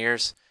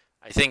Buccaneers,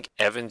 I think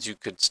Evans, you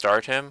could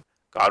start him.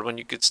 Godwin,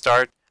 you could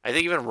start. I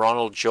think even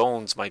Ronald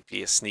Jones might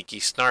be a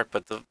sneaky start,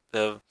 but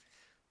the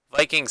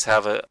Vikings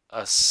have a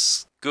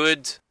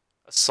solid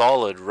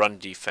run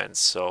defense,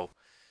 so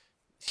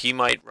he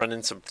might run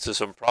into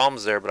some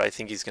problems there, but I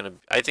think he's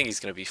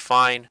gonna be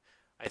fine.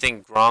 I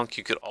think Gronk,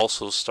 you could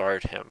also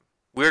start him.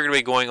 We're going to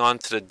be going on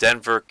to the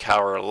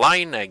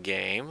Denver-Carolina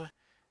game,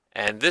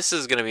 and this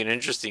is going to be an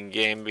interesting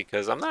game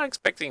because I'm not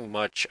expecting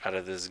much out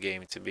of this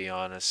game, to be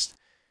honest.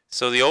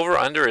 So the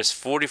over-under is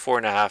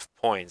 44.5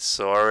 points,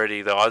 so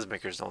already the odds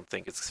makers don't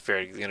think it's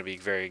going to be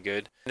very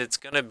good. And it's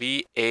going to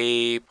be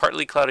a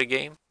partly cloudy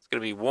game. It's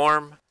going to be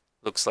warm.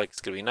 Looks like it's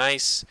going to be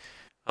nice.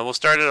 And we'll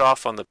start it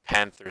off on the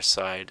Panthers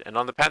side. And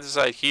on the Panthers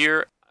side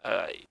here,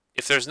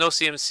 if there's no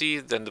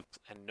CMC and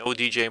no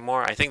DJ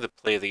Moore, I think the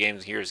play of the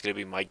game here is going to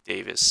be Mike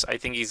Davis. I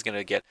think he's going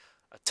to get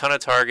a ton of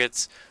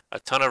targets, a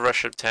ton of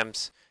rush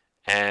attempts,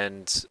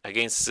 And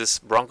against this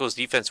Broncos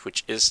defense,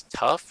 which is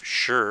tough,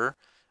 sure,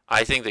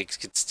 I think they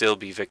could still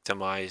be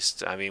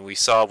victimized. I mean, we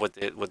saw what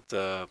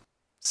the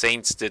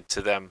Saints did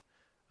to them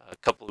a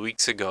couple of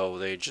weeks ago.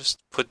 They just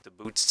put the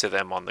boots to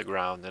them on the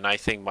ground, and I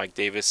think Mike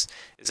Davis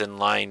is in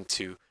line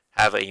to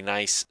have a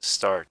nice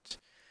start.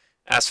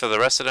 As for the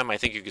rest of them, I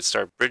think you could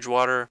start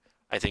Bridgewater.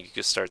 I think you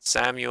could start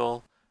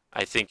Samuel.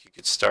 I think you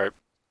could start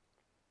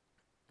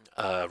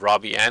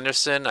Robbie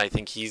Anderson. I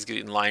think he's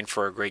in line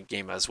for a great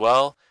game as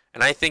well.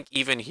 And I think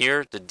even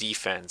here, the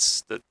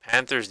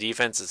Panthers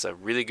defense is a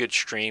really good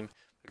stream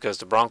because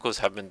the Broncos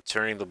have been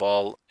turning the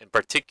ball, in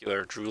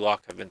particular, Drew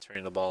Lock have been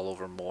turning the ball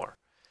over more.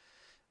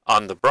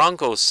 On the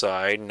Broncos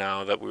side,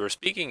 now that we were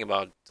speaking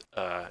about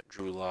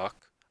Drew Lock,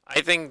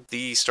 I think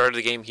the start of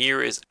the game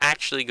here is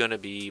actually going to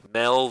be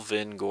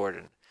Melvin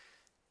Gordon.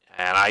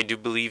 And I do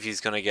believe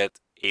he's going to get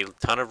a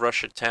ton of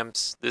rush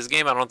attempts. This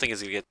game, I don't think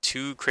is going to get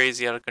too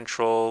crazy out of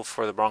control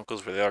for the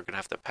Broncos, where they are going to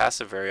have to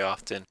pass it very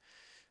often.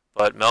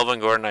 But Melvin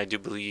Gordon, I do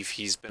believe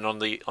he's been on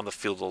the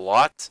field a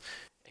lot.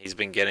 He's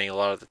been getting a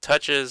lot of the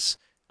touches,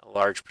 a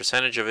large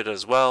percentage of it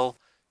as well.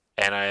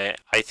 And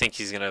I think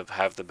he's going to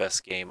have the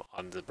best game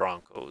on the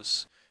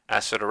Broncos.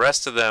 As for the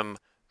rest of them,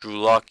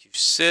 Drew Lock, you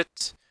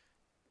sit.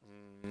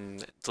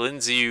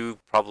 Lindsay, you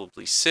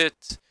probably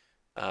sit.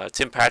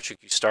 Tim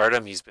Patrick, you start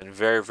him. He's been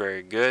very,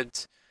 very good.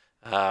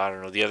 I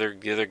don't know, the other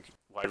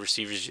wide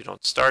receivers, you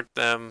don't start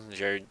them.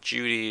 Jared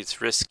Jeudy, it's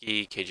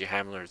risky. KJ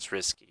Hamler, it's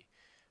risky.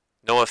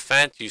 Noah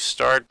Fant, you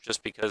start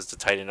just because the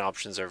tight end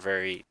options are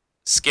very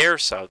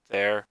scarce out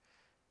there.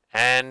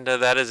 And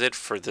that is it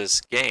for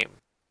this game.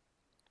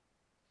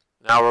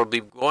 Now we'll be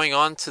going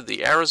on to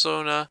the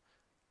Arizona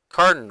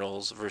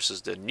Cardinals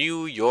versus the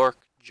New York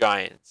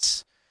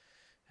Giants.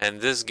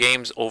 And this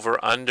game's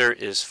over-under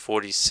is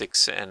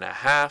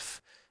 46.5.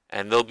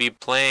 And they'll be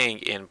playing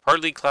in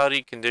partly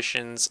cloudy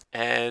conditions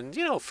and,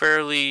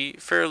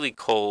 fairly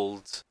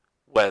cold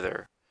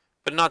weather.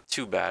 But not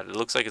too bad. It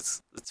looks like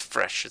it's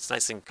fresh. It's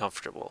nice and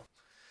comfortable.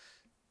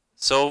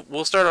 So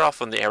we'll start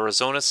off on the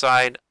Arizona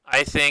side.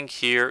 I think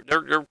here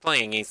they're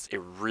playing against a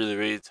really,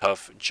 really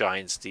tough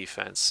Giants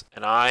defense.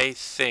 And I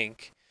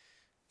think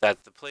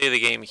that the play of the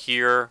game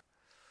here,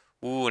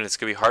 and it's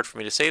going to be hard for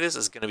me to say this,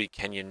 is going to be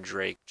Kenyon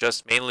Drake.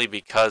 Just mainly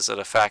because of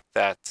the fact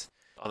that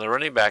on the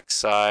running back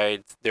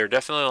side, they're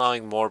definitely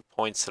allowing more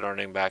points to the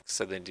running backs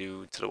than they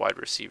do to the wide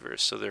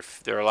receivers. So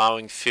they're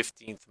allowing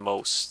 15th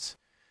most.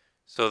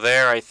 So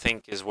there, I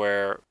think, is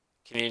where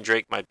Kenyon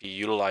Drake might be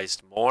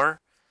utilized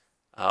more.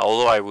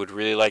 Although I would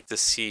really like to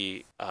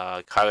see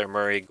Kyler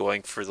Murray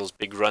going for those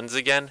big runs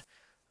again,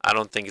 I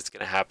don't think it's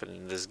going to happen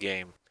in this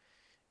game.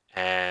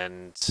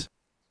 And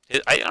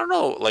I don't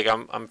know, like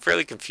I'm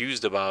fairly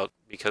confused about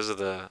because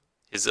of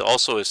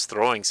his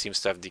throwing seems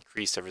to have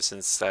decreased ever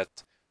since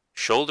that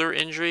shoulder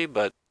injury,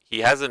 but he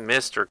hasn't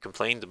missed or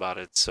complained about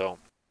it. So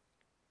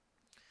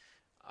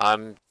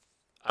I'm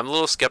a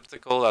little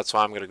skeptical. That's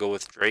why I'm going to go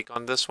with Drake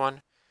on this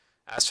one.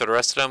 As for the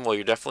rest of them, well,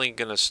 you're definitely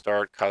going to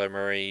start Kyler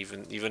Murray,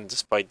 even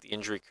despite the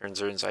injury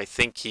concerns. I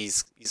think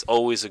he's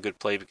always a good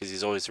play because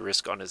he's always a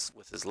risk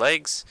with his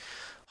legs.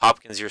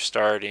 Hopkins, you're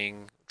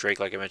starting. Drake,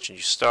 like I mentioned,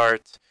 you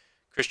start.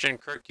 Christian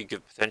Kirk, you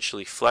could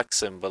potentially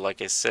flex him, but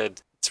like I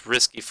said, it's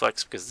risky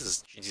flex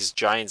because this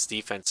Giants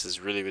defense is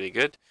really, really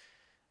good.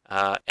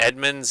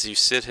 Edmonds, you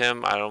sit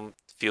him. I don't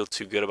feel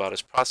too good about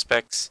his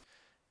prospects.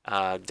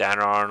 Dan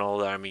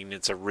Arnold, I mean,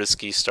 it's a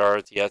risky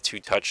start. He had 2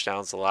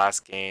 touchdowns the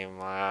last game.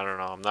 I don't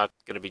know. I'm not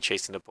going to be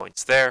chasing the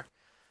points there.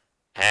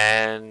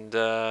 And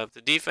the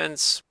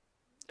defense,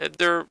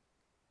 they're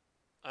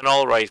an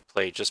all-right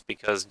play just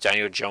because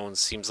Daniel Jones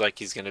seems like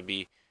he's not going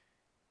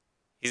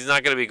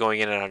to be going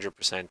in at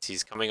 100%.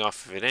 He's coming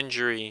off of an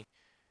injury,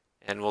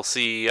 and we'll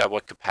see at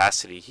what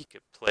capacity he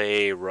could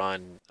play,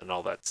 run, and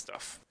all that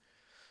stuff.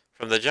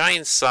 From the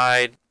Giants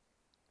side,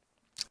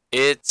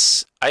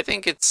 I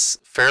think it's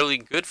fairly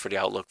good for the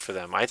outlook for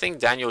them. I think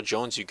Daniel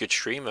Jones, you could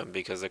stream him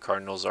because the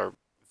Cardinals are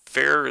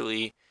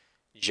fairly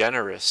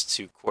generous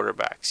to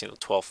quarterbacks.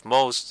 12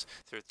 most,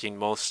 13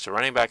 most to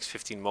running backs,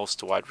 15 most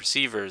to wide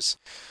receivers.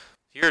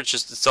 Here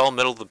it's all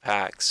middle of the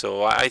pack.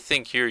 So I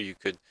think here you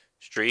could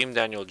stream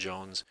Daniel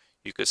Jones.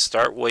 You could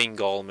start Wayne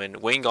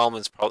Gallman. Wayne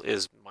Gallman's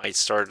is my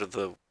start of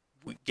the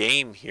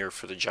game here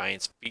for the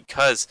Giants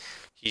because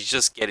he's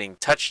just getting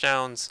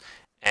touchdowns.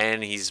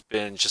 And he's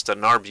been just an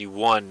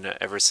RB1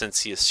 ever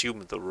since he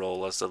assumed the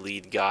role as the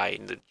lead guy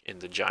in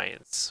the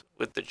Giants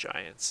with the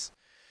Giants.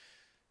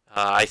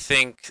 I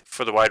think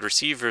for the wide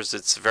receivers,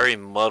 it's very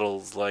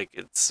muddled. Like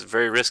it's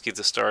very risky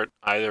to start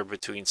either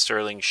between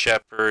Sterling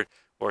Shepard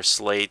or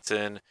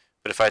Slayton.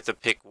 But if I had to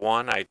pick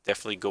one, I'd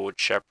definitely go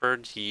with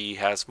Shepard. He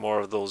has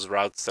more of those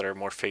routes that are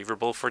more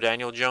favorable for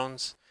Daniel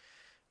Jones.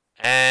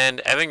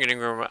 And Evan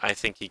Ingram, I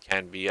think he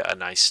can be a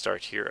nice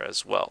start here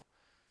as well.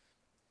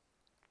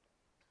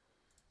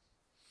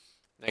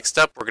 Next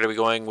up, we're going to be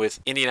going with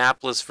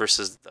Indianapolis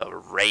versus the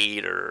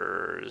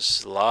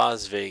Raiders.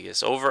 Las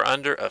Vegas.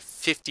 Over-under of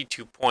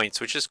 52 points,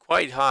 which is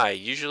quite high.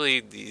 Usually,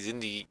 in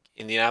the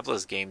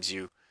Indianapolis games,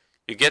 you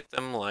get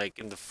them like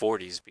in the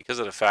 40s because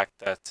of the fact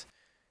that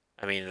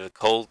I mean, the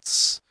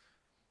Colts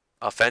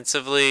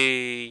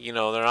offensively, they're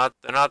not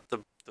the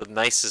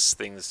nicest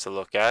things to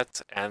look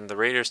at, and the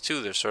Raiders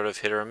too. They're sort of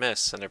hit or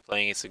miss, and they're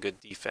playing against a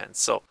good defense.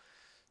 So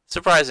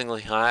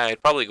surprisingly high.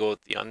 I'd probably go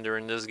with the under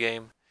in this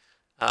game.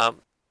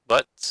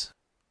 But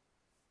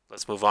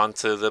let's move on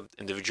to the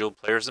individual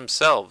players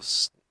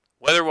themselves.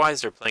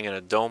 Weather-wise, they're playing in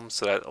a dome,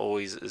 so that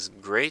always is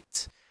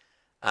great.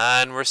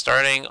 And we're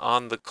starting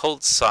on the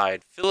Colts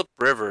side. Philip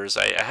Rivers,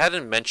 I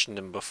hadn't mentioned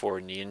him before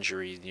in the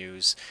injury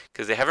news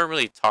because they haven't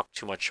really talked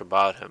too much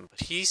about him,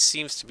 but he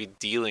seems to be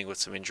dealing with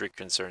some injury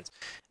concerns.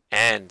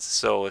 And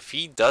so if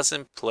he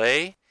doesn't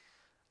play,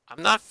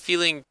 I'm not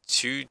feeling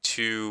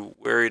too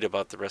worried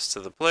about the rest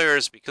of the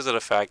players because of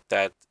the fact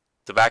that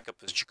the backup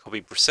is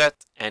Jacoby Brissett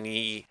and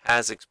he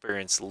has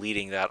experience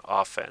leading that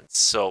offense.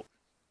 So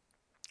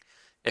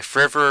if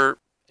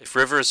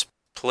Rivers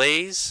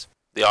plays,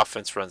 the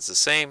offense runs the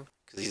same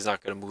because he's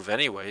not going to move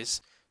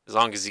anyways. As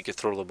long as he can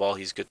throw the ball,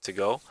 he's good to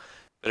go.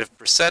 But if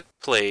Brissett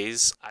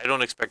plays, I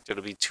don't expect it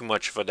to be too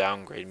much of a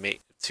downgrade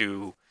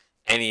to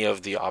any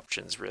of the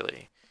options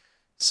really.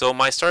 So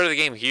my start of the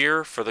game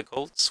here for the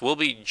Colts will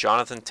be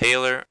Jonathan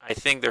Taylor. I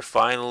think they're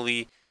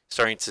finally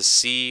starting to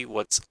see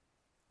what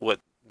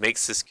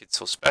makes this kid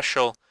so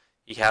special.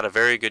 He had a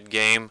very good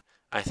game.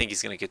 I think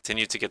he's going to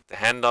continue to get the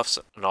handoffs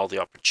and all the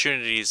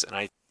opportunities,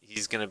 and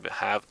he's going to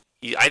have.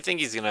 I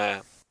think he's going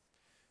to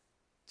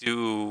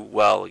do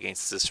well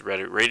against this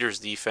Raiders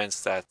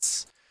defense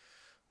that's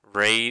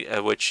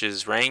which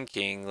is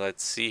ranking.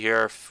 Let's see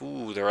here.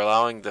 They're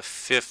allowing the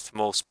 5th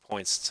most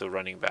points to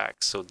running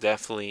backs, so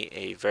definitely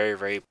a very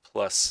very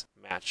plus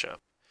matchup.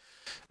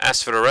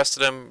 As for the rest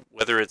of them,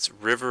 whether it's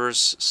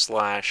Rivers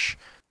slash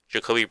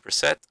Jacoby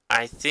Brissett,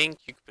 I think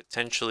you could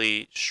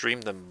potentially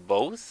stream them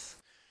both.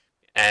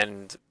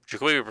 And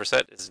Jacoby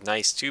Brissett is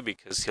nice too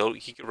because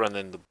he could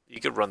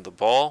run the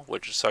ball,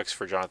 which sucks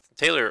for Jonathan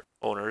Taylor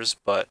owners,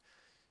 but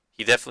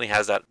he definitely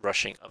has that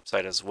rushing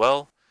upside as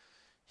well.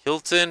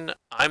 Hilton,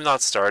 I'm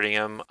not starting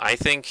him. I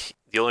think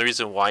the only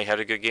reason why he had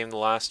a good game the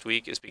last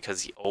week is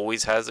because he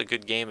always has a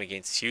good game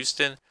against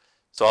Houston.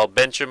 So I'll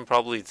bench him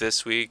probably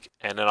this week,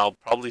 and then I'll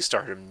probably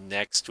start him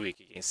next week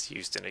against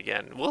Houston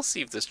again. We'll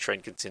see if this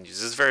trend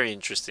continues. It's very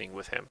interesting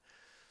with him.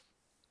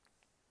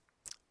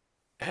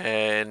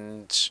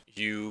 And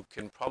you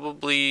can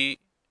probably...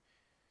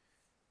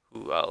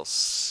 Who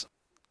else?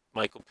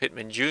 Michael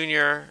Pittman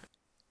Jr.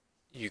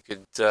 You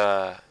could...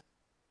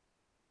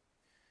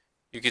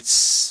 You could...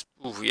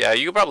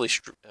 you could probably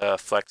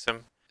flex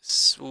him.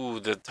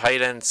 The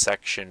tight end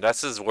section.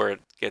 That's where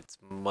it gets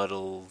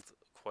muddled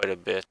quite a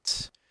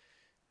bit.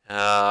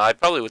 I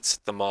probably would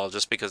sit them all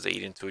just because they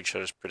eat into each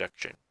other's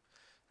production.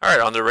 Alright,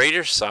 on the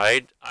Raiders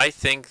side, I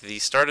think the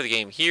start of the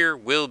game here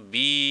will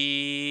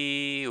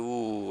be...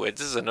 this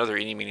is another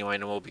eeny meeny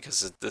miny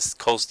because this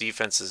Colts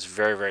defense is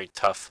very, very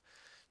tough.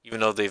 Even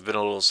though they've been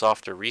a little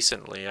softer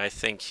recently, I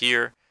think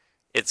here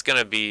it's going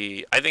to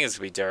be... I think it's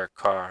going to be Derek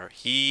Carr.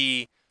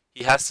 He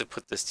has to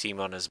put this team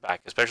on his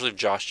back, especially if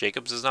Josh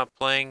Jacobs is not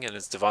playing and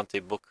it's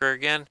Devontae Booker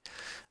again.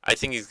 I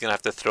think he's going to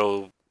have to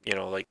throw,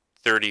 like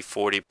 30,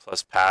 40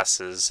 plus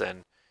passes,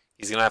 and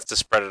he's going to have to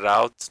spread it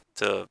out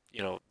to,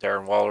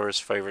 Darren Waller's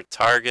favorite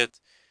target,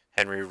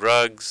 Henry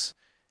Ruggs,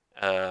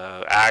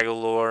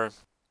 Aguilar,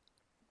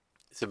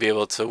 to be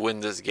able to win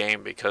this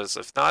game, because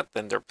if not,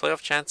 then their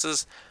playoff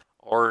chances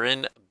are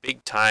in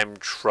big time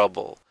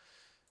trouble.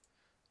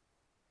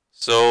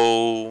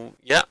 So,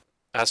 yeah,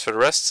 as for the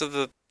rest of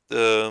the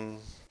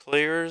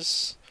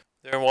players,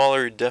 Darren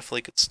Waller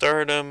definitely could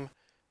start him.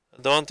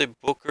 Devontae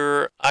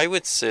Booker, I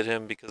would sit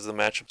him because the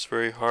matchup's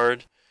very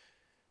hard.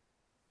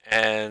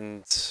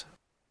 And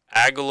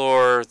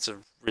Aguilar, it's a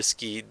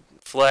risky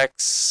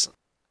flex.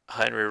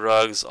 Henry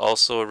Ruggs,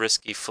 also a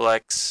risky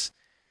flex.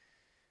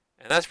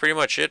 And that's pretty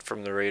much it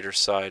from the Raiders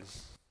side.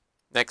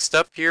 Next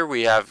up here,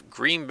 we have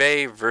Green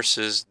Bay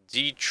versus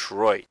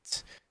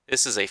Detroit.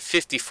 This is a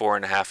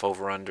 54.5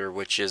 over-under,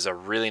 which is a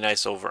really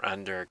nice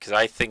over-under, because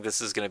I think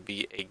this is going to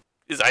be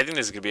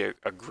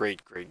a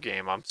great, great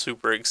game. I'm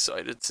super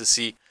excited to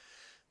see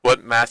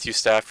what Matthew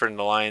Stafford and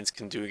the Lions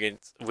can do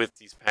with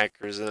these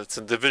Packers. And it's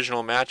a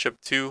divisional matchup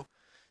too.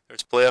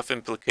 There's playoff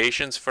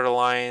implications for the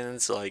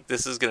Lions.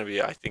 This is going to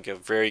be, I think, a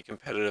very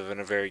competitive and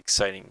a very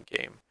exciting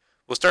game.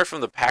 We'll start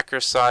from the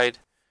Packers side.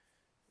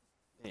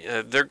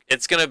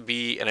 It's going to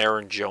be an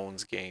Aaron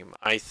Jones game.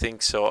 I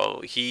think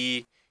so.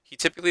 He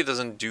typically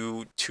doesn't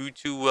do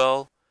too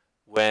well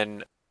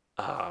when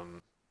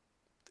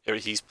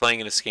he's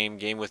playing in a same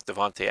game with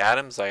Devontae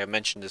Adams. I have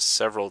mentioned this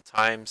several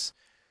times.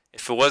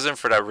 If it wasn't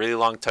for that really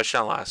long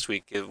touchdown last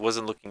week, it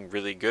wasn't looking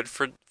really good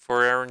for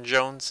Aaron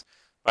Jones.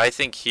 But I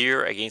think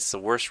here, against the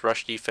worst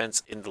rush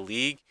defense in the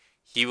league,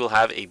 he will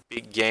have a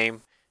big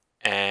game,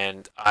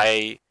 and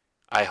I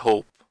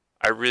hope.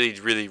 I really,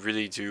 really,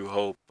 really do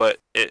hope. But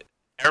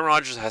Aaron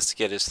Rodgers has to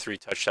get his 3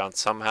 touchdowns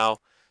somehow.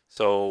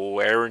 So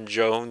Aaron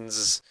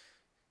Jones,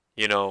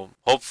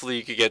 hopefully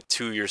you could get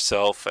 2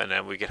 yourself, and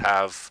then we could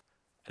have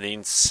an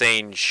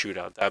insane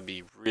shootout. That'd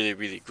be really,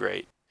 really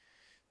great.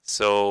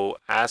 So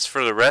as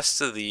for the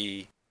rest of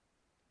the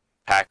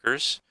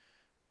Packers,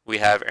 We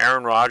have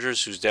Aaron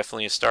Rodgers, who's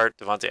definitely a start.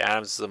 Devontae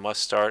Adams is a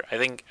must start. I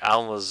think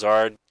Allen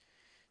Lazard.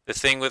 The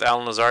thing with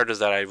Allen Lazard is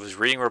that I was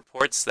reading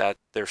reports that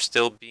they're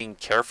still being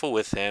careful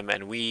with him,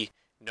 and we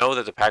know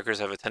that the Packers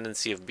have a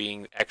tendency of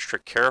being extra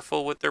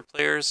careful with their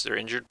players, their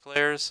injured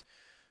players.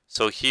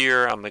 So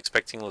here I'm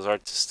expecting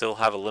Lazard to still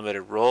have a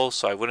limited role,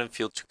 so I wouldn't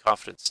feel too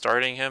confident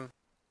starting him.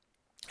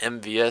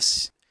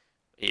 MVS,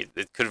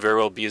 it could very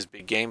well be his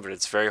big game, but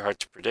it's very hard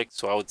to predict,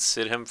 so I would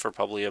sit him for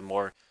probably a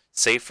more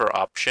safer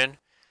option.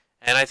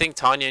 And I think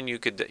Tanyan, you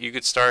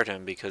could start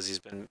him because he's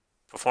been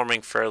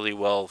performing fairly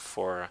well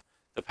for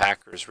the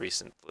Packers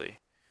recently.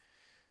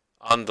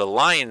 On the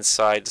Lions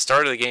side, the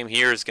start of the game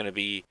here is going to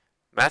be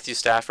Matthew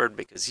Stafford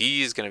because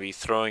he's going to be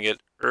throwing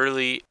it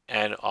early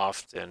and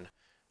often.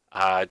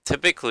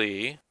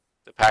 Typically,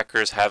 the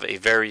Packers have a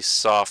very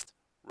soft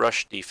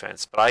rush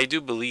defense, but I do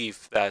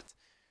believe that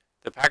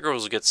the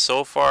Packers will get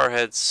so far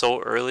ahead so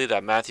early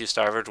that Matthew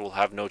Stafford will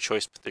have no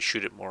choice but to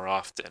shoot it more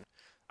often.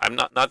 I'm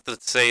not to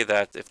say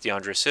that if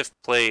DeAndre Swift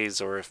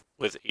plays or if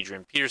with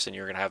Adrian Peterson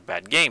you're going to have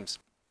bad games.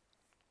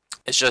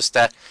 It's just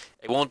that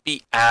it won't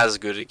be as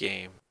good a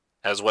game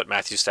as what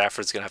Matthew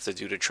Stafford's going to have to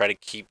do to try to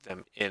keep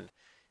them in.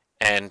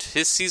 And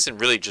his season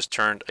really just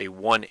turned a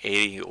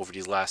 180 over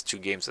these last two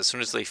games. As soon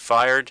as they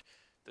fired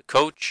the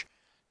coach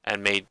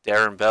and made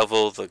Darren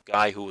Bevel the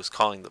guy who was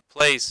calling the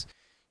plays,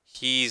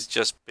 he's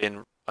just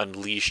been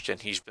unleashed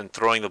and he's been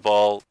throwing the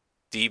ball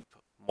deep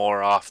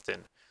more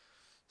often.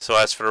 So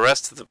as for the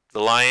rest of the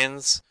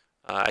Lions,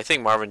 I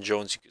think Marvin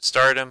Jones, you could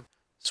start him.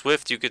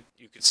 Swift, you could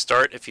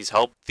start if he's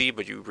healthy,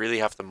 but you really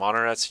have to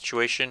monitor that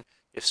situation.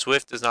 If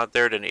Swift is not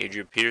there, then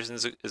Adrian Peterson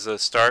is a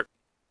start.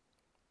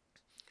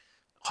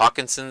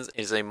 Hawkinson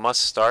is a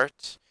must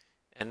start,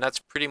 and that's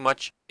pretty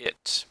much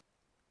it.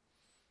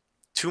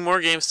 Two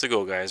more games to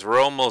go, guys. We're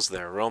almost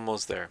there. We're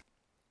almost there.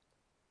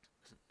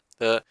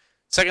 The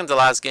second to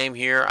last game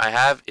here I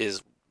have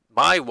is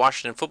my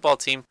Washington football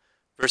team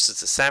versus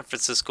the San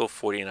Francisco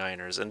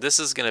 49ers. And this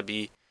is going to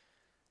be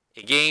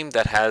a game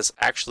that has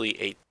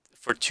actually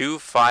for 2,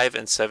 5,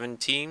 and 7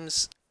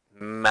 teams,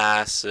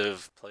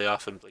 massive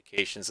playoff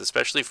implications,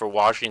 especially for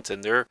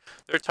Washington. They're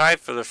tied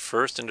for the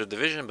first in the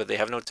division, but they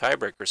have no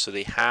tiebreaker, so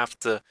they have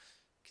to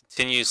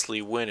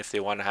continuously win if they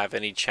want to have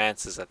any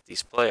chances at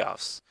these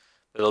playoffs.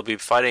 They'll be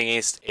fighting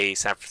against a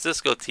San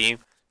Francisco team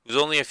who's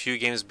only a few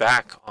games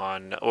back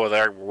or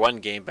they're one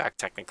game back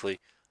technically,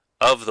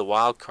 of the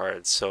wild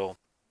card. So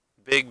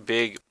big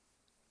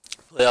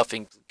playoff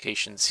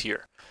implications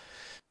here.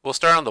 We'll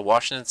start on the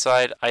Washington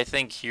side. I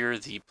think here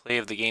the play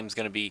of the game is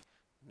going to be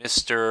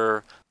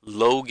Mr.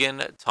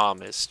 Logan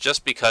Thomas,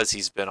 just because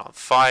he's been on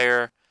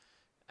fire,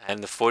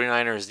 and the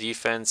 49ers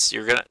defense,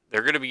 they're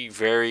going to be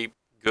very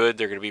good.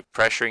 They're going to be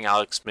pressuring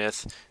Alex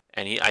Smith,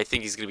 and I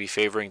think he's going to be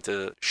favoring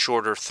the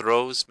shorter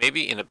throws.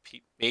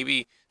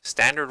 Maybe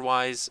standard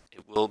wise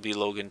it will be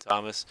Logan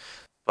Thomas,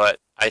 but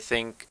I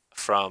think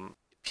from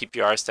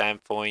PPR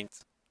standpoint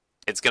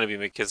it's going to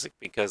be McKissick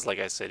because, like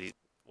I said,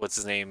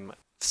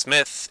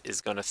 Smith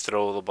is going to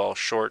throw the ball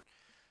short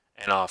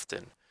and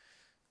often.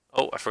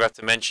 Oh, I forgot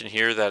to mention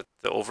here that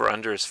the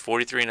over-under is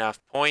 43.5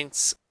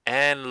 points,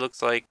 and it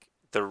looks like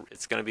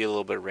it's going to be a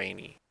little bit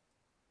rainy.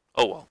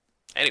 Oh well.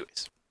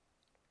 Anyways.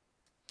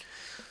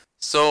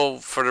 So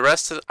for the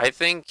rest I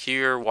think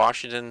here,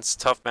 Washington's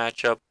tough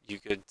matchup,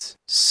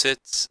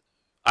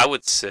 I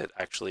would sit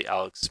actually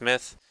Alex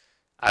Smith.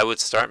 I would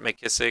start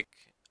McKissick.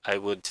 I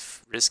would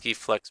risky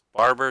flex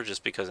Barber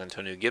just because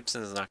Antonio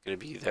Gibson is not going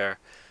to be there.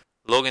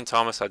 Logan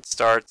Thomas I'd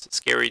start.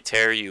 Scary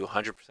Terry you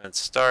 100%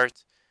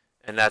 start.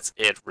 And that's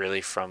it really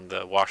from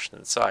the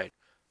Washington side.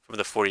 From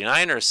the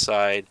 49ers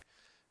side,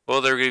 well,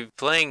 they're going to be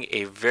playing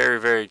a very,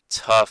 very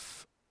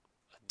tough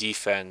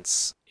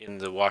defense in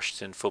the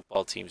Washington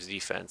football team's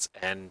defense.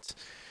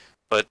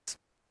 But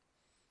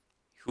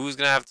who's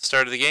going to have the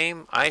start of the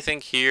game? I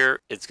think here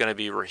it's going to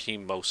be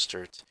Raheem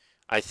Mostert.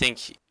 I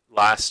think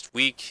last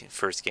week,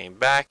 first game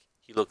back,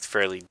 he looked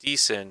fairly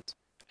decent,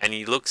 and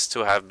he looks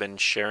to have been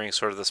sharing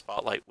sort of the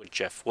spotlight with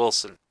Jeff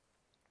Wilson.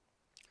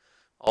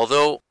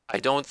 Although I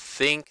don't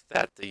think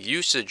that the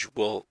usage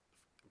will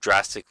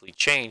drastically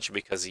change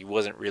because he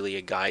wasn't really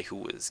a guy who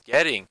was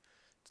getting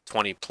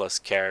 20 plus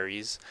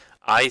carries.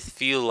 I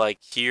feel like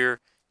here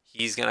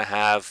he's going to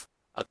have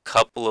a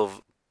couple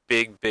of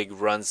big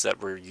runs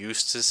that we're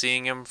used to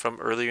seeing him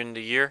from earlier in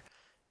the year.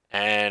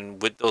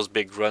 And with those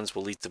big runs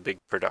will lead to big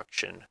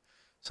production.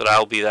 So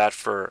that'll be that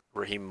for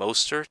Raheem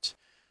Mostert.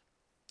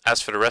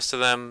 As for the rest of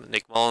them,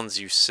 Nick Mullins,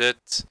 you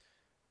sit.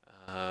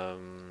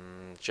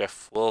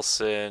 Jeff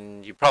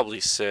Wilson, you probably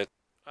sit.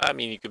 I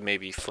mean, you could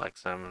maybe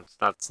flex him.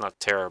 It's not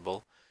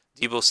terrible.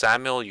 Deebo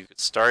Samuel, you could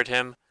start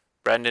him.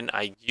 Brandon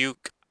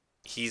Ayuk,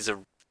 he's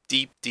a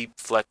deep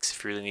flex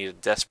if you really need a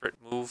desperate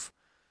move.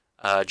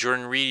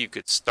 Jordan Reed, you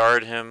could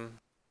start him.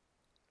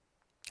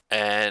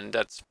 And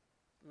that's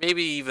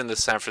maybe even the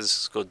San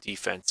Francisco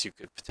defense, you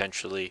could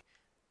potentially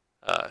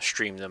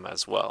stream them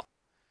as well.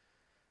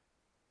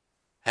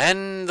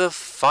 And the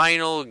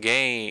final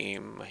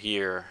game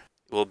here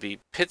will be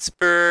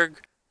Pittsburgh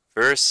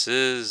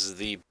versus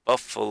the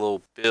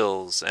Buffalo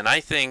Bills. And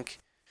I think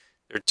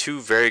They're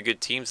two very good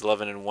teams,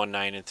 11-1,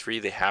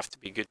 9-3. They have to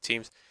be good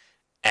teams,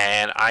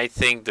 and I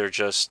think they're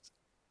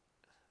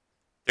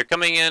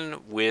coming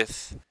in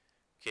with.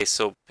 Okay,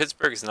 so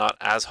Pittsburgh's not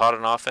as hot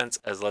on offense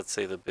as, let's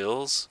say, the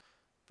Bills,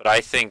 but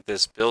I think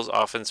this Bills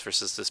offense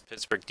versus this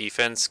Pittsburgh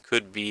defense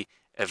could be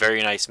a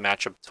very nice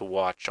matchup to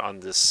watch on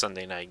this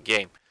Sunday night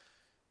game.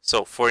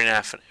 So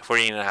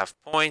 14.5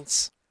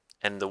 points,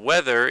 and the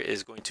weather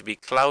is going to be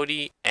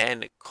cloudy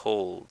and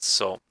cold.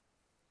 So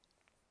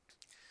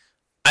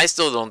I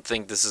still don't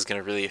think this is going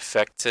to really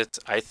affect it.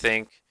 I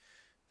think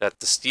that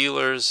the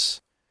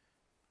Steelers,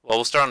 well,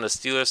 we'll start on the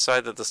Steelers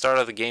side, that the start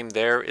of the game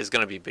there is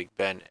going to be Big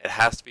Ben. It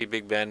has to be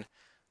Big Ben.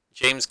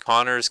 James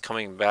Conner is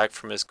coming back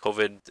from his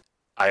COVID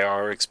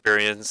IR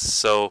experience,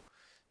 so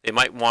they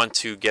might want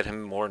to get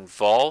him more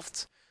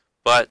involved.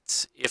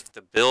 But if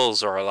the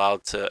Bills are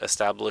allowed to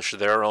establish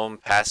their own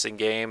passing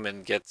game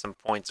and get some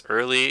points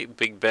early,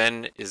 Big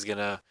Ben is going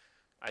to,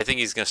 I think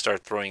he's going to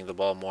start throwing the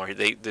ball more.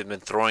 They've been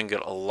throwing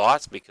it a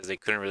lot because they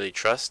couldn't really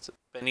trust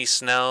Benny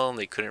Snell, and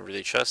they couldn't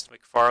really trust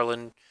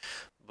McFarland.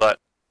 But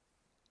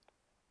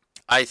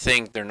I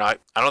think they're not,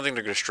 I don't think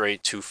they're going to stray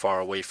too far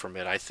away from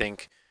it. I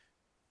think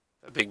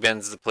Big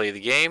Ben's the play of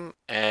the game,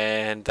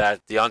 and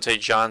that Deontay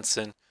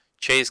Johnson,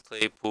 Chase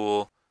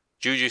Claypool,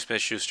 Juju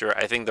Smith-Schuster,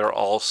 I think they're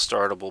all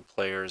startable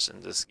players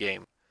in this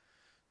game.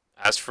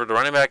 As for the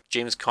running back,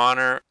 James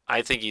Conner,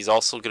 I think he's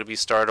also going to be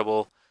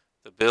startable.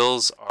 The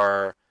Bills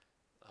are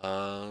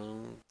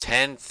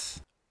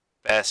 10th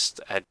best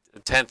at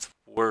 10th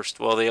worst.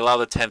 Well, they allow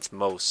the 10th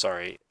most,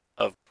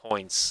 of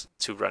points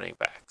to running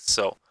backs.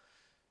 So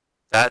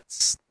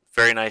that's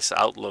very nice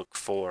outlook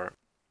for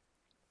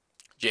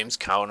James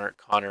Conner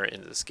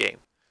in this game.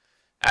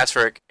 As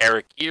for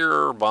Eric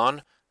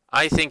Ebron,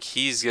 I think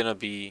he's going to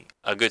be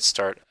a good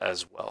start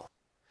as well.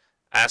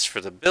 As for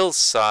the Bills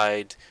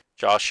side,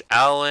 Josh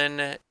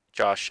Allen,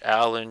 future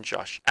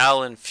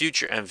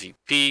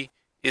MVP,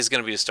 is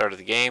going to be the start of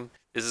the game.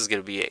 This is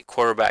going to be a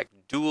quarterback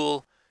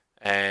duel,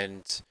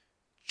 and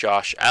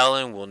Josh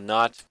Allen will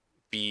not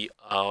be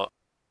outdone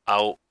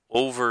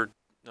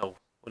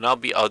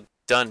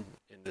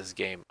in this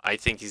game. I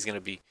think he's going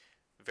to be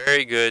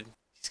very good.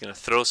 He's going to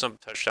throw some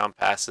touchdown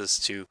passes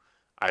to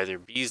either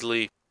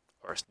Beasley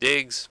or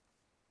Diggs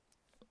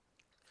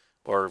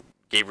or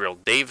Gabriel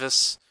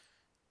Davis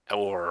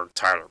or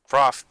Tyler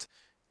Kroft,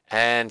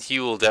 and he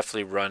will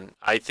definitely run.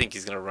 I think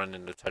he's going to run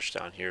into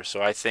touchdown here.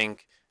 So I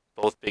think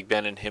both Big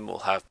Ben and him will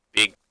have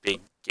big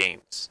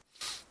games.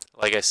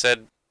 Like I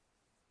said,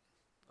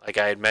 like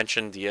I had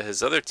mentioned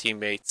his other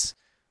teammates,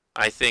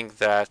 I think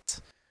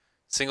that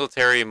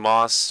Singletary,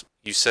 Moss,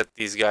 you set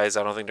these guys,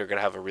 I don't think they're going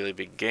to have a really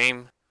big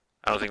game.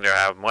 I don't think they'll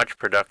have much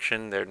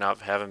production.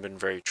 Haven't been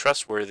very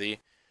trustworthy.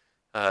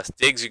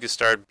 Diggs you could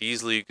start.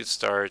 Beasley you could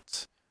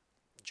start.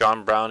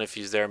 John Brown, if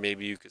he's there,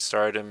 maybe you could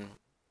start him.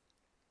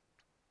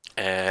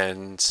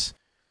 And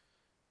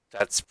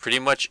that's pretty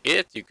much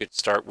it. You could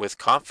start with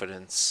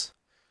confidence.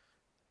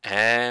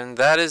 And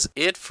that is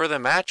it for the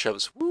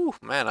matchups. Woo,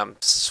 man, I'm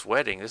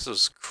sweating. This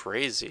was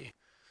crazy.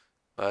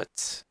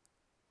 But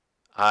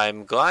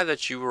I'm glad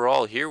that you were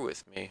all here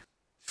with me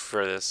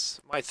for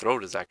this. My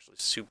throat is actually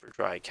super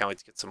dry. I can't wait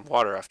to get some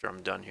water after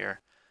I'm done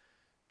here.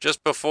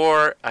 Just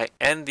before I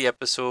end the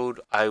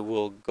episode, I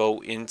will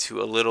go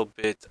into a little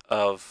bit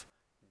of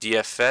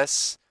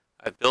DFS.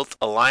 I built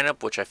a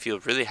lineup which I feel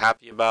really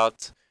happy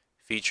about.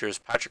 Features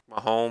Patrick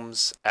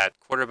Mahomes at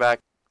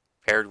quarterback,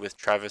 paired with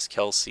Travis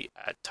Kelce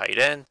at tight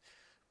end,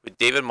 with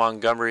David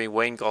Montgomery,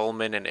 Wayne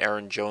Gallman, and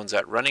Aaron Jones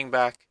at running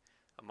back,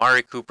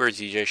 Amari Cooper,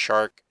 DJ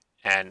Shark,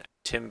 and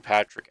Tim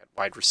Patrick at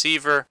wide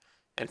receiver,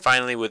 and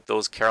finally with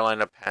those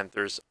Carolina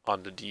Panthers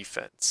on the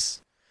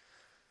defense.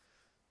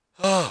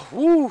 Oh,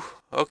 woo,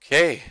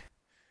 okay.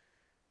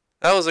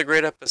 That was a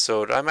great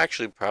episode. I'm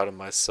actually proud of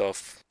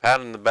myself. Pat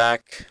on the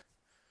back.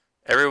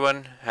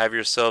 Everyone, have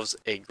yourselves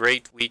a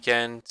great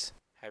weekend.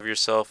 Have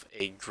yourself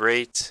a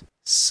great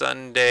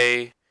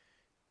Sunday.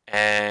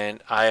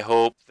 And I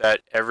hope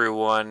that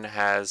everyone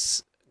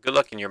has good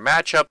luck in your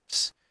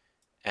matchups.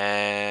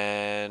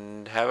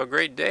 And have a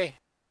great day.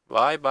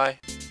 Bye-bye.